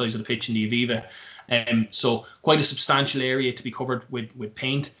 times the size of the pitch in the Aviva. So quite a substantial area to be covered with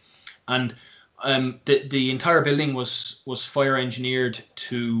paint. And the entire building was fire engineered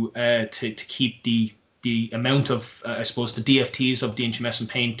to keep the amount of I suppose the DFTs of the intumescent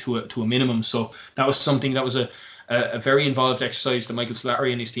paint to a minimum. So that was something that was a very involved exercise that Michael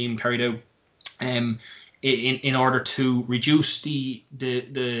Slattery and his team carried out in order to reduce the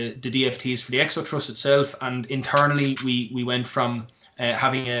DFTs for the Exo truss itself. And internally, we went from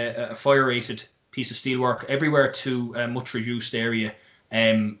having a fire rated piece of steelwork everywhere to a much reduced area,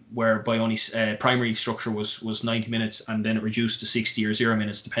 whereby only primary structure was 90 minutes, and then it reduced to 60 or 0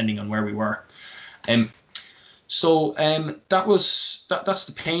 minutes depending on where we were. So that's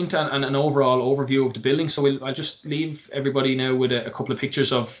the paint and an overall overview of the building. So I'll just leave everybody now with a couple of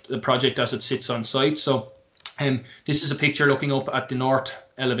pictures of the project as it sits on site. So this is a picture looking up at the north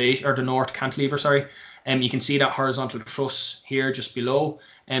elevation, or the north cantilever, sorry. You can see that horizontal truss here just below.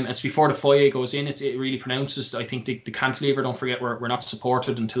 It's before the foyer goes in. It really pronounces, I think, the cantilever. Don't forget, we're not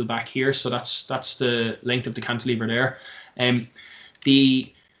supported until back here. So that's the length of the cantilever there.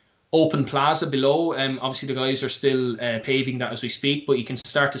 The open plaza below, obviously the guys are still paving that as we speak, but you can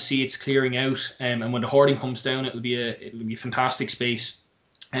start to see it's clearing out, and when the hoarding comes down, it'll be a fantastic space.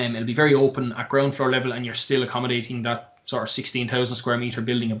 It'll be very open at ground floor level, and you're still accommodating that sort of 16,000 square meter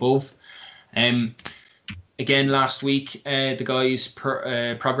building above. Again, last week the guys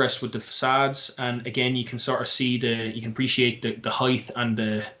progressed with the facades, and again you can sort of see you can appreciate the height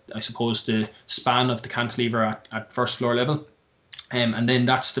and I suppose the span of the cantilever at first floor level. And then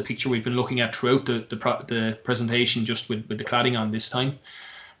that's the picture we've been looking at throughout the presentation, just with the cladding on this time.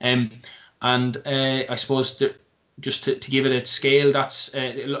 And I suppose just to give it its scale, that's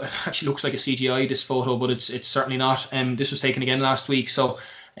it actually looks like a CGI, this photo, but it's certainly not. This was taken again last week, so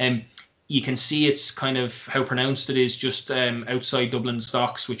you can see it's kind of how pronounced it is just outside Dublin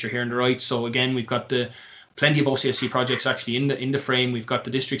docks, which are here on the right. So again, we've got plenty of OCSC projects actually in the frame. We've got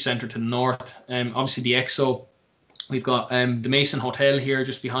the district centre to the north, obviously the Exo. We've got the Mason Hotel here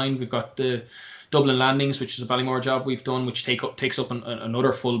just behind. We've got the Dublin Landings, which is a Ballymore job we've done, which takes up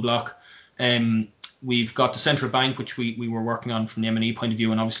another full block. We've got the Central Bank, which we were working on from the M&E point of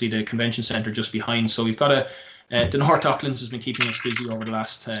view, and obviously the Convention Centre just behind. So we've got the North Docklands has been keeping us busy over the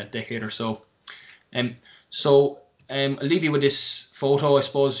last decade or so. I'll leave you with this photo, I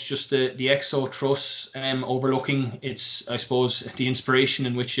suppose, just the Exo truss overlooking its, I suppose, the inspiration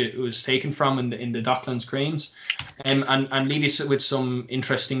in which it was taken from in the Docklands cranes, and leave you with some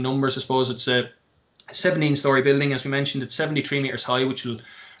interesting numbers. I suppose it's a 17-storey building, as we mentioned. It's 73 metres high, which will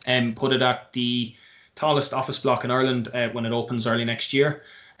put it at the tallest office block in Ireland when it opens early next year.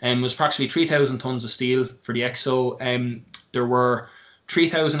 It was approximately 3,000 tonnes of steel for the Exo. There were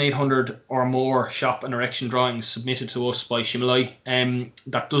 3,800 or more shop and erection drawings submitted to us by Shimlai.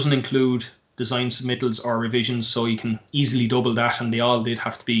 That doesn't include design submittals or revisions, so you can easily double that, and they all did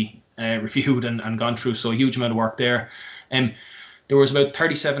have to be reviewed and gone through, so a huge amount of work there. There was about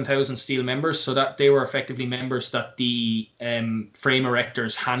 37,000 steel members, so that they were effectively members that the frame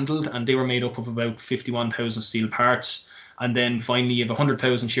erectors handled, and they were made up of about 51,000 steel parts. And then finally, you have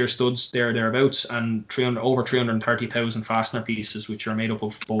 100,000 shear studs thereabouts, and over 330,000 fastener pieces, which are made up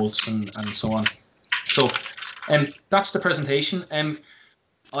of bolts and so on. So that's the presentation.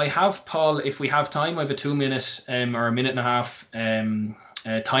 I have, Paul, if we have time, I have a 2-minute or a minute and a half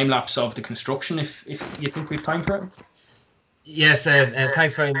time lapse of the construction, if you think we have time for it. Yes,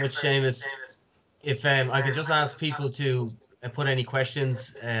 thanks very much, Seamus. If I could just ask people to put any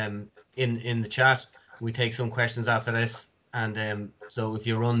questions in the chat. We take some questions after this, and so if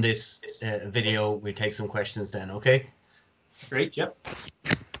you run this video, we take some questions then. Okay. Great. Yep.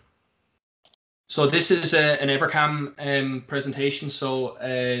 So this is an Evercam presentation. So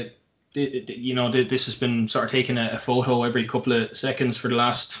this has been sort of taking a photo every couple of seconds for the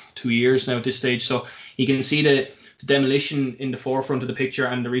last 2 years now at this stage. So you can see the demolition in the forefront of the picture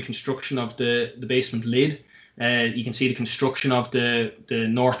and the reconstruction of the basement lid. You can see the construction of the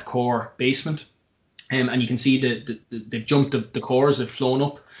north core basement. And you can see they've jumped the cores, they've flown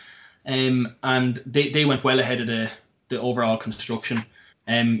up. and they went well ahead of the overall construction.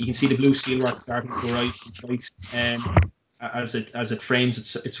 You can see the blue steel work starting to rise as it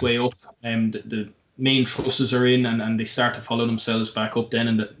frames its way up. The main trusses are in, and they start to follow themselves back up then,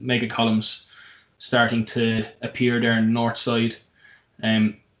 and the mega columns starting to appear there on the north side.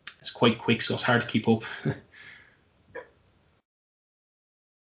 It's quite quick, so it's hard to keep up.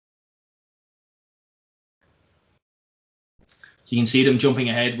 You can see them jumping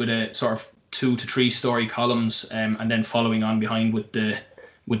ahead with a sort of 2 to 3 story columns, and then following on behind with the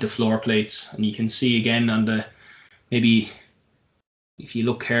floor plates. And you can see again on the, maybe if you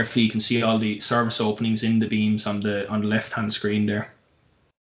look carefully, you can see all the service openings in the beams on the left hand screen there.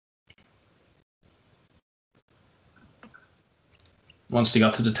 Once they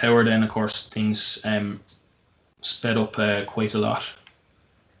got to the tower, then of course things sped up quite a lot.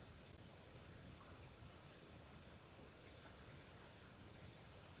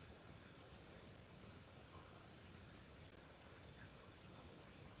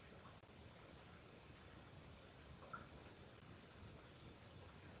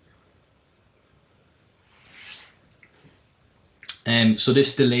 So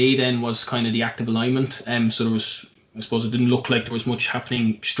this delay then was kind of the active alignment. So there was, I suppose it didn't look like there was much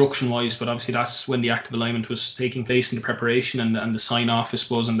happening construction wise, but obviously that's when the active alignment was taking place in the preparation and the sign off, I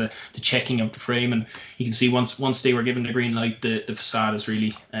suppose, and the checking of the frame. And you can see once they were given the green light, the facade is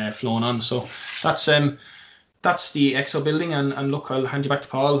really flowing on. So that's the Exo Building. And look, I'll hand you back to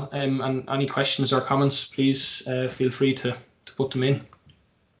Paul. And any questions or comments, please feel free to put them in.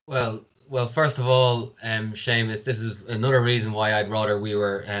 Well, first of all, Seamus, this is another reason why I'd rather we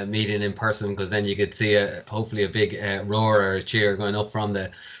were meeting in person, because then you could see hopefully a big roar or a cheer going up from the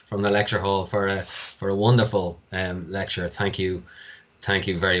lecture hall for a wonderful lecture. Thank you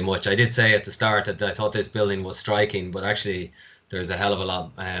very much. I did say at the start that I thought this building was striking, but actually there's a hell of a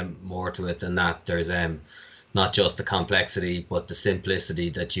lot more to it than that. There's not just the complexity, but the simplicity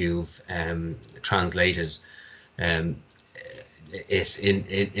that you've translated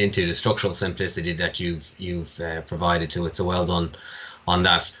it into the structural simplicity that you've provided to it. So well done on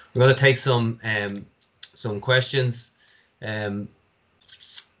that. We're going to take some questions, and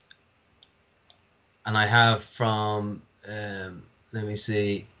I have from let me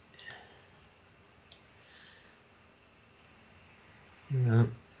see. Yeah.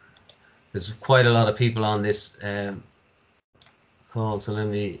 There's quite a lot of people on this call, so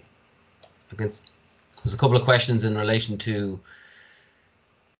there's a couple of questions in relation to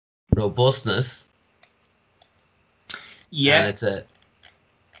robustness. Yeah, and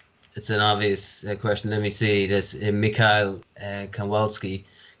it's an obvious question. Let me see this. Mikhail Kowalski,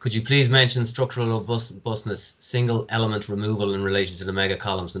 could you please mention structural robustness, single element removal in relation to the mega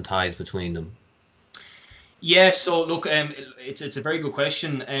columns and ties between them? Yeah, so look, it's a very good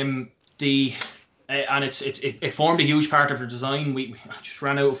question. And it formed a huge part of our design. We just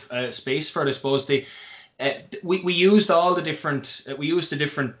ran out of space for it, I suppose. We used all the different the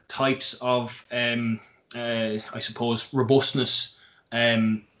different types of I suppose robustness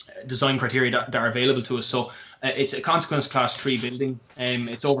design criteria that are available to us. So it's a consequence class 3 building.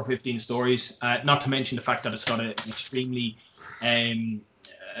 It's over 15 stories. Not to mention the fact that it's got an extremely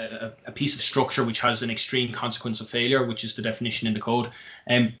a piece of structure which has an extreme consequence of failure, which is the definition in the code.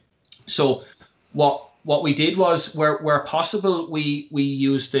 So what we did was, where possible, we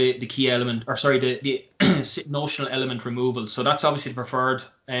used the key element, or sorry, the notional element removal. So that's obviously the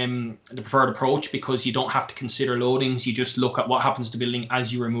preferred approach, because you don't have to consider loadings. You just look at what happens to the building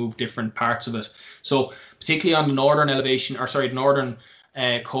as you remove different parts of it. So particularly on the northern elevation, or sorry, the northern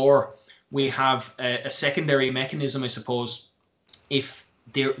core, we have a secondary mechanism, I suppose, if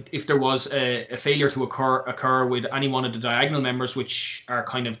there was a failure to occur with any one of the diagonal members, which are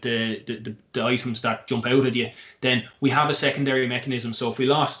kind of the items that jump out at you, then we have a secondary mechanism. So if we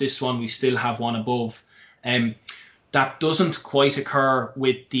lost this one, we still have one above. That doesn't quite occur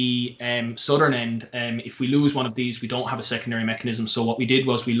with the southern end. If we lose one of these, we don't have a secondary mechanism. So what we did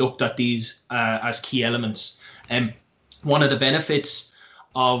was we looked at these as key elements. One of the benefits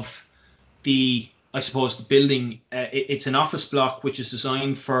of I suppose the building, it's an office block which is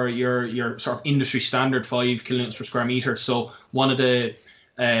designed for your sort of industry standard 5 kilonewtons per square meter. So one of the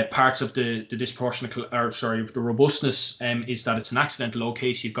parts of the disproportionate, or sorry, of the robustness is that it's an accidental load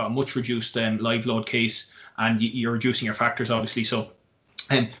case. You've got a much reduced live load case, and you're reducing your factors, obviously. So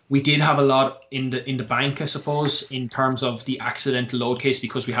we did have a lot in the bank, I suppose, in terms of the accidental load case,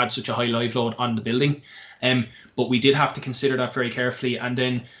 because we had such a high live load on the building. But we did have to consider that very carefully. And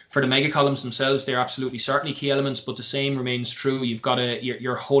then for the mega columns themselves, they're absolutely certainly key elements, but the same remains true.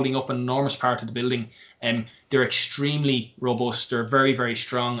 You're holding up an enormous part of the building. They're extremely robust. They're very, very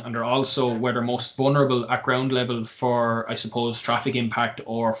strong, and they're also where they're most vulnerable at ground level for, I suppose, traffic impact,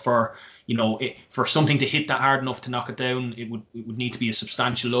 or for for something to hit that hard enough to knock it down. It would need to be a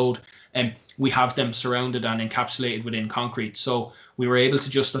substantial load. And we have them surrounded and encapsulated within concrete. So we were able to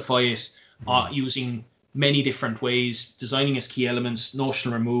justify it using many different ways, designing as key elements,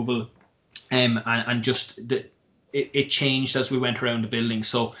 notional removal, and just it changed as we went around the building.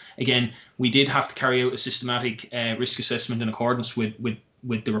 So again, we did have to carry out a systematic risk assessment in accordance with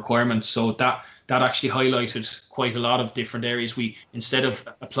the requirements. So that actually highlighted quite a lot of different areas. We, instead of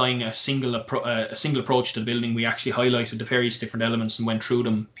applying a single approach to the building, we actually highlighted the various different elements and went through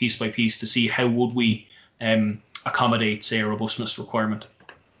them piece by piece to see how would we accommodate, say, a robustness requirement.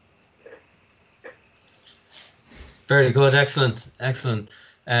 Very good, excellent.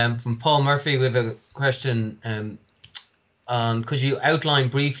 From Paul Murphy, we have a question on, could you outline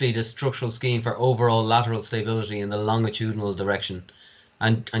briefly the structural scheme for overall lateral stability in the longitudinal direction?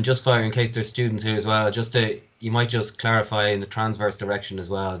 And just for, in case there's students here as well, you might just clarify in the transverse direction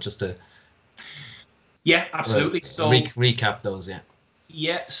as well, just to... Yeah, absolutely. So recap those, yeah.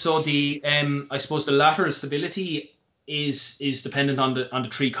 Yeah, so the I suppose the lateral stability is dependent on the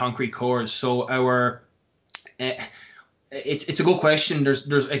three concrete cores. So our it's a good question.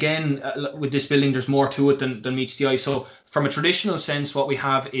 There's again with this building, there's more to it than meets the eye. So from a traditional sense, what we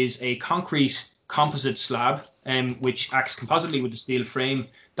have is a concrete composite slab, which acts compositely with the steel frame.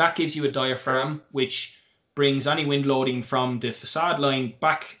 That gives you a diaphragm, which brings any wind loading from the facade line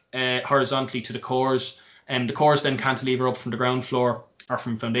back horizontally to the cores, and the cores then cantilever up from the ground floor or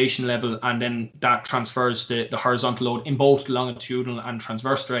from foundation level, and then that transfers the horizontal load in both longitudinal and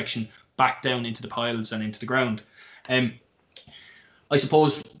transverse direction back down into the piles and into the ground. I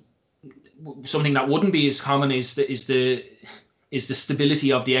suppose something that wouldn't be as common is the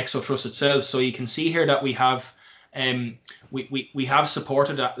stability of the exo truss itself. So you can see here that we have we have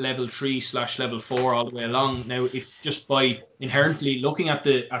supported at level 3/level 4 all the way along. Now, if just by inherently looking at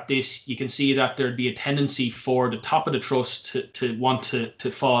this, you can see that there'd be a tendency for the top of the truss to want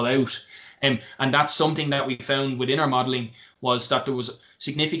to fall out, and that's something that we found within our modelling, was that there was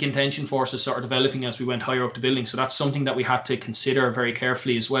significant tension forces sort of developing as we went higher up the building. So that's something that we had to consider very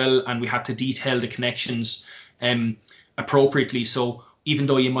carefully as well, and we had to detail the connections appropriately. So even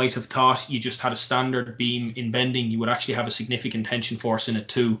though you might have thought you just had a standard beam in bending, you would actually have a significant tension force in it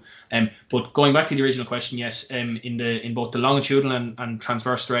too. But going back to the original question, yes, in both the longitudinal and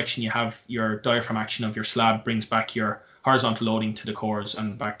transverse direction, you have your diaphragm action of your slab brings back your horizontal loading to the cores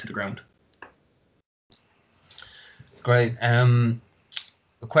and back to the ground. Great.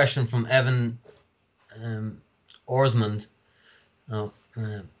 A question from Evan Orsmond.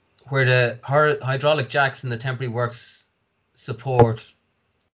 Where the hydraulic jacks and the temporary works support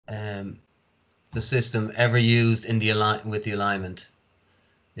the system ever used in with the alignment?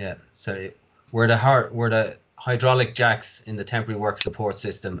 Yeah, sorry. Were the hydraulic jacks in the temporary work support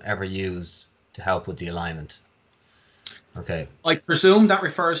system ever used to help with the alignment? Okay. I presume that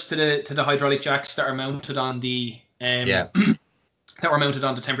refers to the hydraulic jacks that are mounted on the that were mounted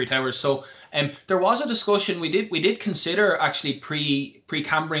on the temporary towers. So there was a discussion. We did consider actually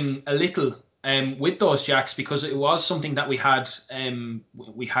pre-cambering a little with those jacks, because it was something that we had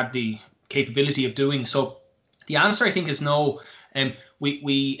the capability of doing. So the answer, I think, is no.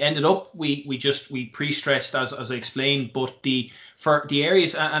 We ended up we pre-stressed as I explained, but for the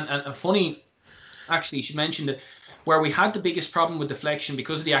areas and funny, actually, you should mention that where we had the biggest problem with deflection,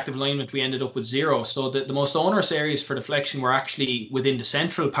 because of the active alignment, we ended up with 0. So the most onerous areas for deflection were actually within the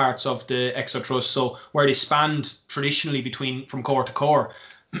central parts of the exo truss, so where they spanned traditionally from core to core.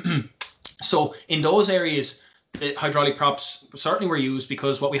 So in those areas, the hydraulic props certainly were used,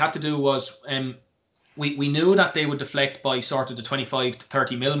 because what we had to do was we knew that they would deflect by sort of the 25 to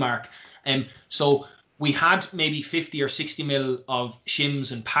 30 mil mark. So we had maybe 50 or 60 mil of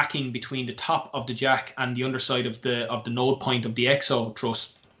shims and packing between the top of the jack and the underside of the node point of the exo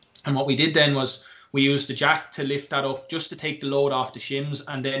truss. And what we did then was we used the jack to lift that up just to take the load off the shims,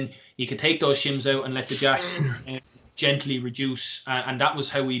 and then you could take those shims out and let the jack gently reduce, and that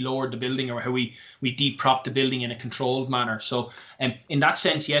was how we lowered the building, or how we depropped the building in a controlled manner. So in that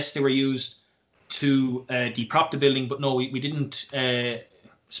sense, yes, they were used to deprop the building, but no, we didn't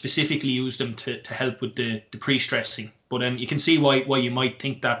specifically use them to help with the pre-stressing. But you can see why you might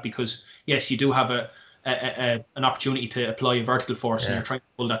think that, because yes, you do have an opportunity to apply a vertical force, and you're trying to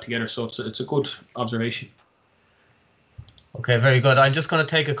pull that together. So it's a good observation. Okay, very good. I'm just going to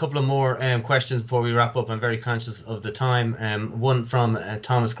take a couple of more questions before we wrap up. I'm very conscious of the time. One from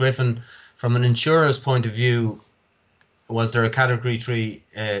Thomas Griffin. From an insurer's point of view, was there a category 3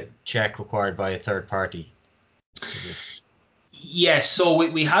 check required by a third party for this? Yes, so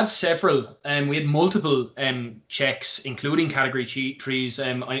we had several, we had multiple checks, including category trees.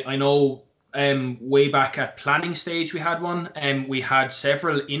 I know way back at planning stage we had one, and we had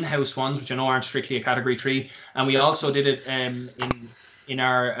several in-house ones, which I know aren't strictly a category 3, and we also did it in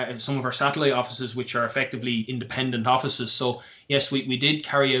our some of our satellite offices, which are effectively independent offices. So yes, we did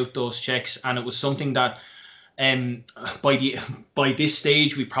carry out those checks, and it was something that um, by this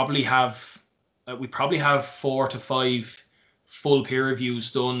stage we probably have 4 to 5 full peer reviews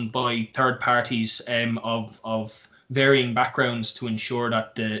done by third parties of varying backgrounds to ensure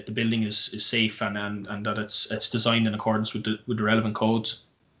that the building is safe and that it's designed in accordance with the relevant codes.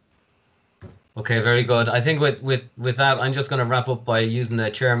 Okay, very good. I think with that, I'm just going to wrap up by using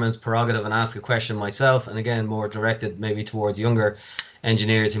the chairman's prerogative and ask a question myself, and again, more directed maybe towards younger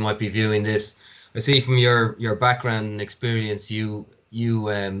engineers who might be viewing this. I see from your background and experience, you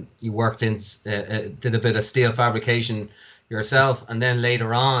worked in did a bit of steel fabrication yourself, and then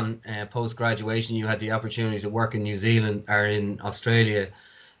later on, post graduation, you had the opportunity to work in New Zealand or in Australia,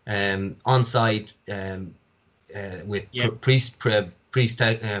 on site with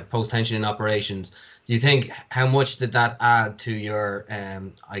post tensioning operations. Do you think how much did that add to your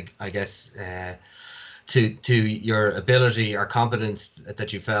I guess to your ability or competence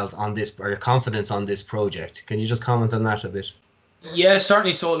that you felt on this, or your confidence on this project? Can you just comment on that a bit? Yeah,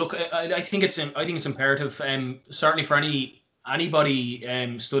 certainly. So look, I think it's imperative, certainly for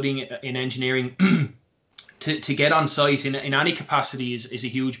anybody studying in engineering to get on site in any capacity is a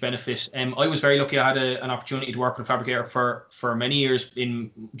huge benefit. I was very lucky. I had an opportunity to work with a fabricator for many years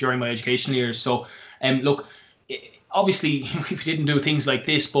during my educational years. So look, obviously we didn't do things like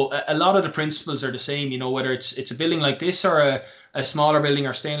this, but a lot of the principles are the same. You know, whether it's a building like this or a smaller building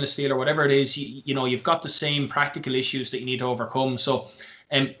or stainless steel or whatever it is, you know, you've got the same practical issues that you need to overcome. So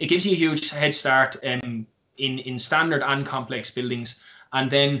it gives you a huge head start in standard and complex buildings.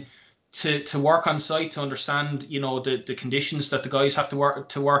 And then to work on site, to understand, you know, the conditions that the guys have to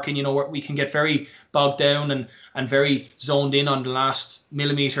work in. You know, we can get very bogged down and very zoned in on the last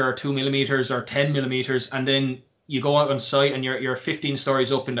millimeter or 2 millimeters or 10 millimeters, and then you go out on site and you're 15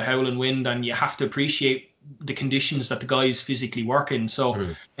 stories up in the howling wind, and you have to appreciate the conditions that the guys physically work in.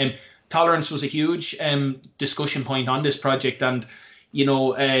 So tolerance was a huge discussion point on this project, and you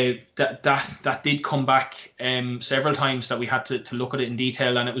know, that did come back several times, that we had to look at it in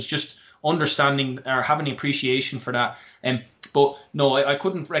detail, and it was just understanding or having an appreciation for that. But no, I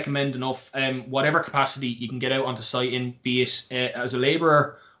couldn't recommend enough. Whatever capacity you can get out onto site in, be it as a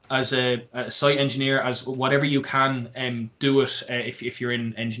labourer, as a site engineer, as whatever you can, do it if you're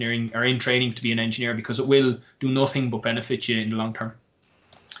in engineering or in training to be an engineer, because it will do nothing but benefit you in the long term.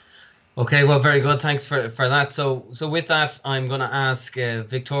 Okay, well, very good. Thanks for that. So with that, I'm going to ask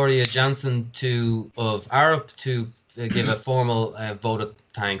Victoria Johnson of Arup to give a formal vote of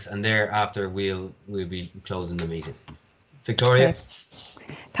thanks, and thereafter we'll be closing the meeting. Victoria. Okay.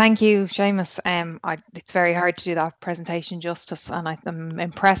 Thank you, Seamus. It's very hard to do that presentation justice, and I'm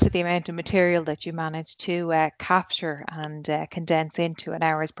impressed with the amount of material that you managed to capture and condense into an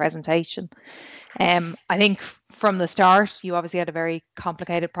hour's presentation. I think from the start, you obviously had a very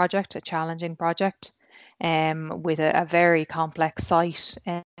complicated project, a challenging project, with a very complex site.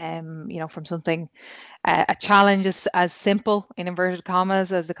 You know, from something a challenge as simple, in inverted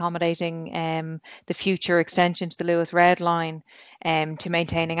commas, as accommodating the future extension to the Lewis Red Line, to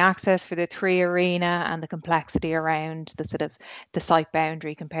maintaining access for the 3 arena, and the complexity around the site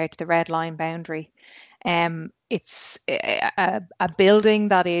boundary compared to the Red Line boundary. It's a building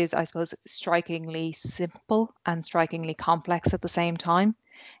that is, I suppose, strikingly simple and strikingly complex at the same time.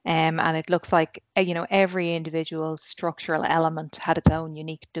 And it looks like, you know, every individual structural element had its own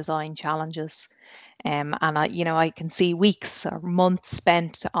unique design challenges. And I can see weeks or months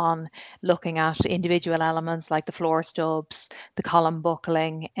spent on looking at individual elements like the floor stubs, the column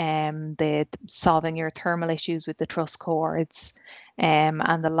buckling, the solving your thermal issues with the truss cords,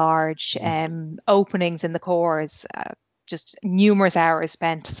 and the large openings in the cores. Just numerous hours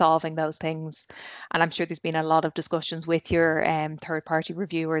spent solving those things, and I'm sure there's been a lot of discussions with your third-party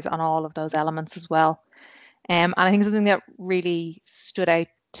reviewers on all of those elements as well. And I think something that really stood out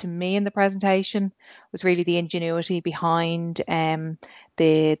to me in the presentation was really the ingenuity behind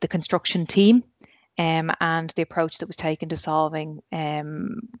the construction team, and the approach that was taken to solving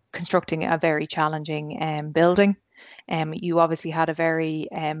constructing a very challenging building. You obviously had a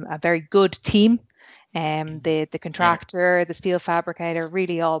very good team The contractor, the steel fabricator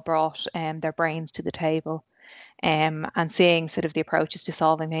really all brought their brains to the table. And seeing sort of the approaches to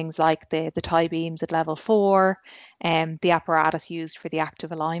solving things like the tie beams at level 4, the apparatus used for the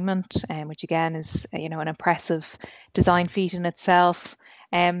active alignment, which again is an impressive design feat in itself.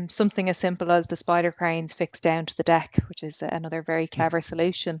 Something as simple as the spider cranes fixed down to the deck, which is another very clever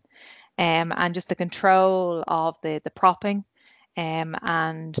solution, and just the control of the propping.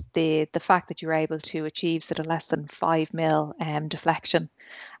 And the fact that you're able to achieve sort of less than 5 mil deflection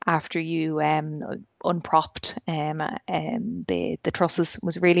after you unpropped the trusses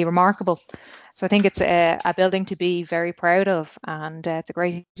was really remarkable. So I think it's a building to be very proud of, and it's a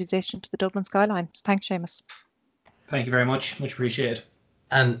great addition to the Dublin skyline. So thanks, Seamus. Thank you very much. Much appreciated.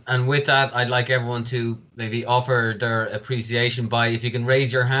 And with that, I'd like everyone to maybe offer their appreciation by, if you can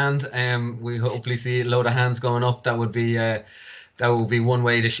raise your hand. We hopefully see a load of hands going up. That would be one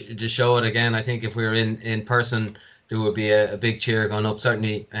way to show it. Again, I think if we were in person, there would be a big cheer going up,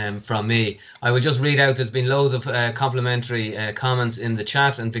 certainly from me. I would just read out, there's been loads of complimentary comments in the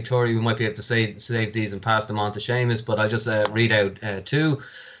chat, and Victoria, we might be able to save these and pass them on to Seamus, but I'll just read out two.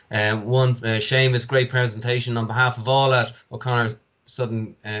 One, Seamus, great presentation on behalf of all at O'Connor,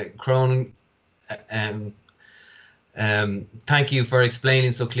 Sutton, Cronin. Thank you for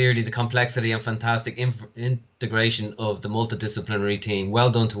explaining so clearly the complexity and fantastic integration of the multidisciplinary team. Well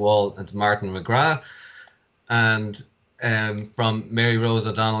done to all, and to Martin McGrath. And from Mary Rose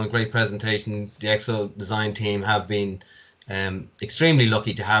O'Donnell, great presentation. The Exo design team have been extremely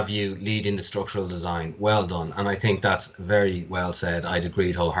lucky to have you leading the structural design. Well done. And I think that's very well said. I'd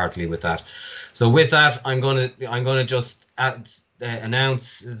agreed wholeheartedly with that. So with that, I'm going to just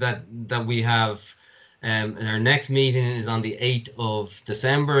announce that we have our next meeting is on the 8th of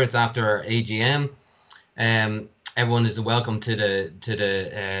December. It's after our AGM. Everyone is welcome to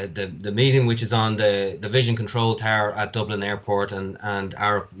the meeting, which is on the Vision Control Tower at Dublin Airport, and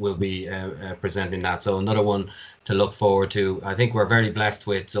Arap will be presenting that. So another one to look forward to. I think we're very blessed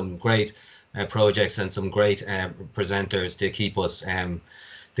with some great projects and some great presenters to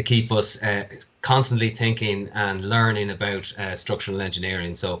keep us constantly thinking and learning about structural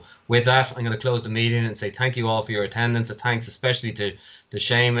engineering. So with that, I'm going to close the meeting and say thank you all for your attendance. A thanks especially to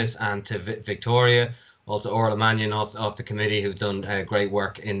Seamus and to Victoria, also Orla Mannion off the committee, who's done great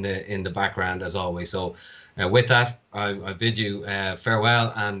work in the background as always. So with that, I bid you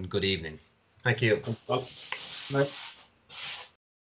farewell and good evening. Thank you. Bye.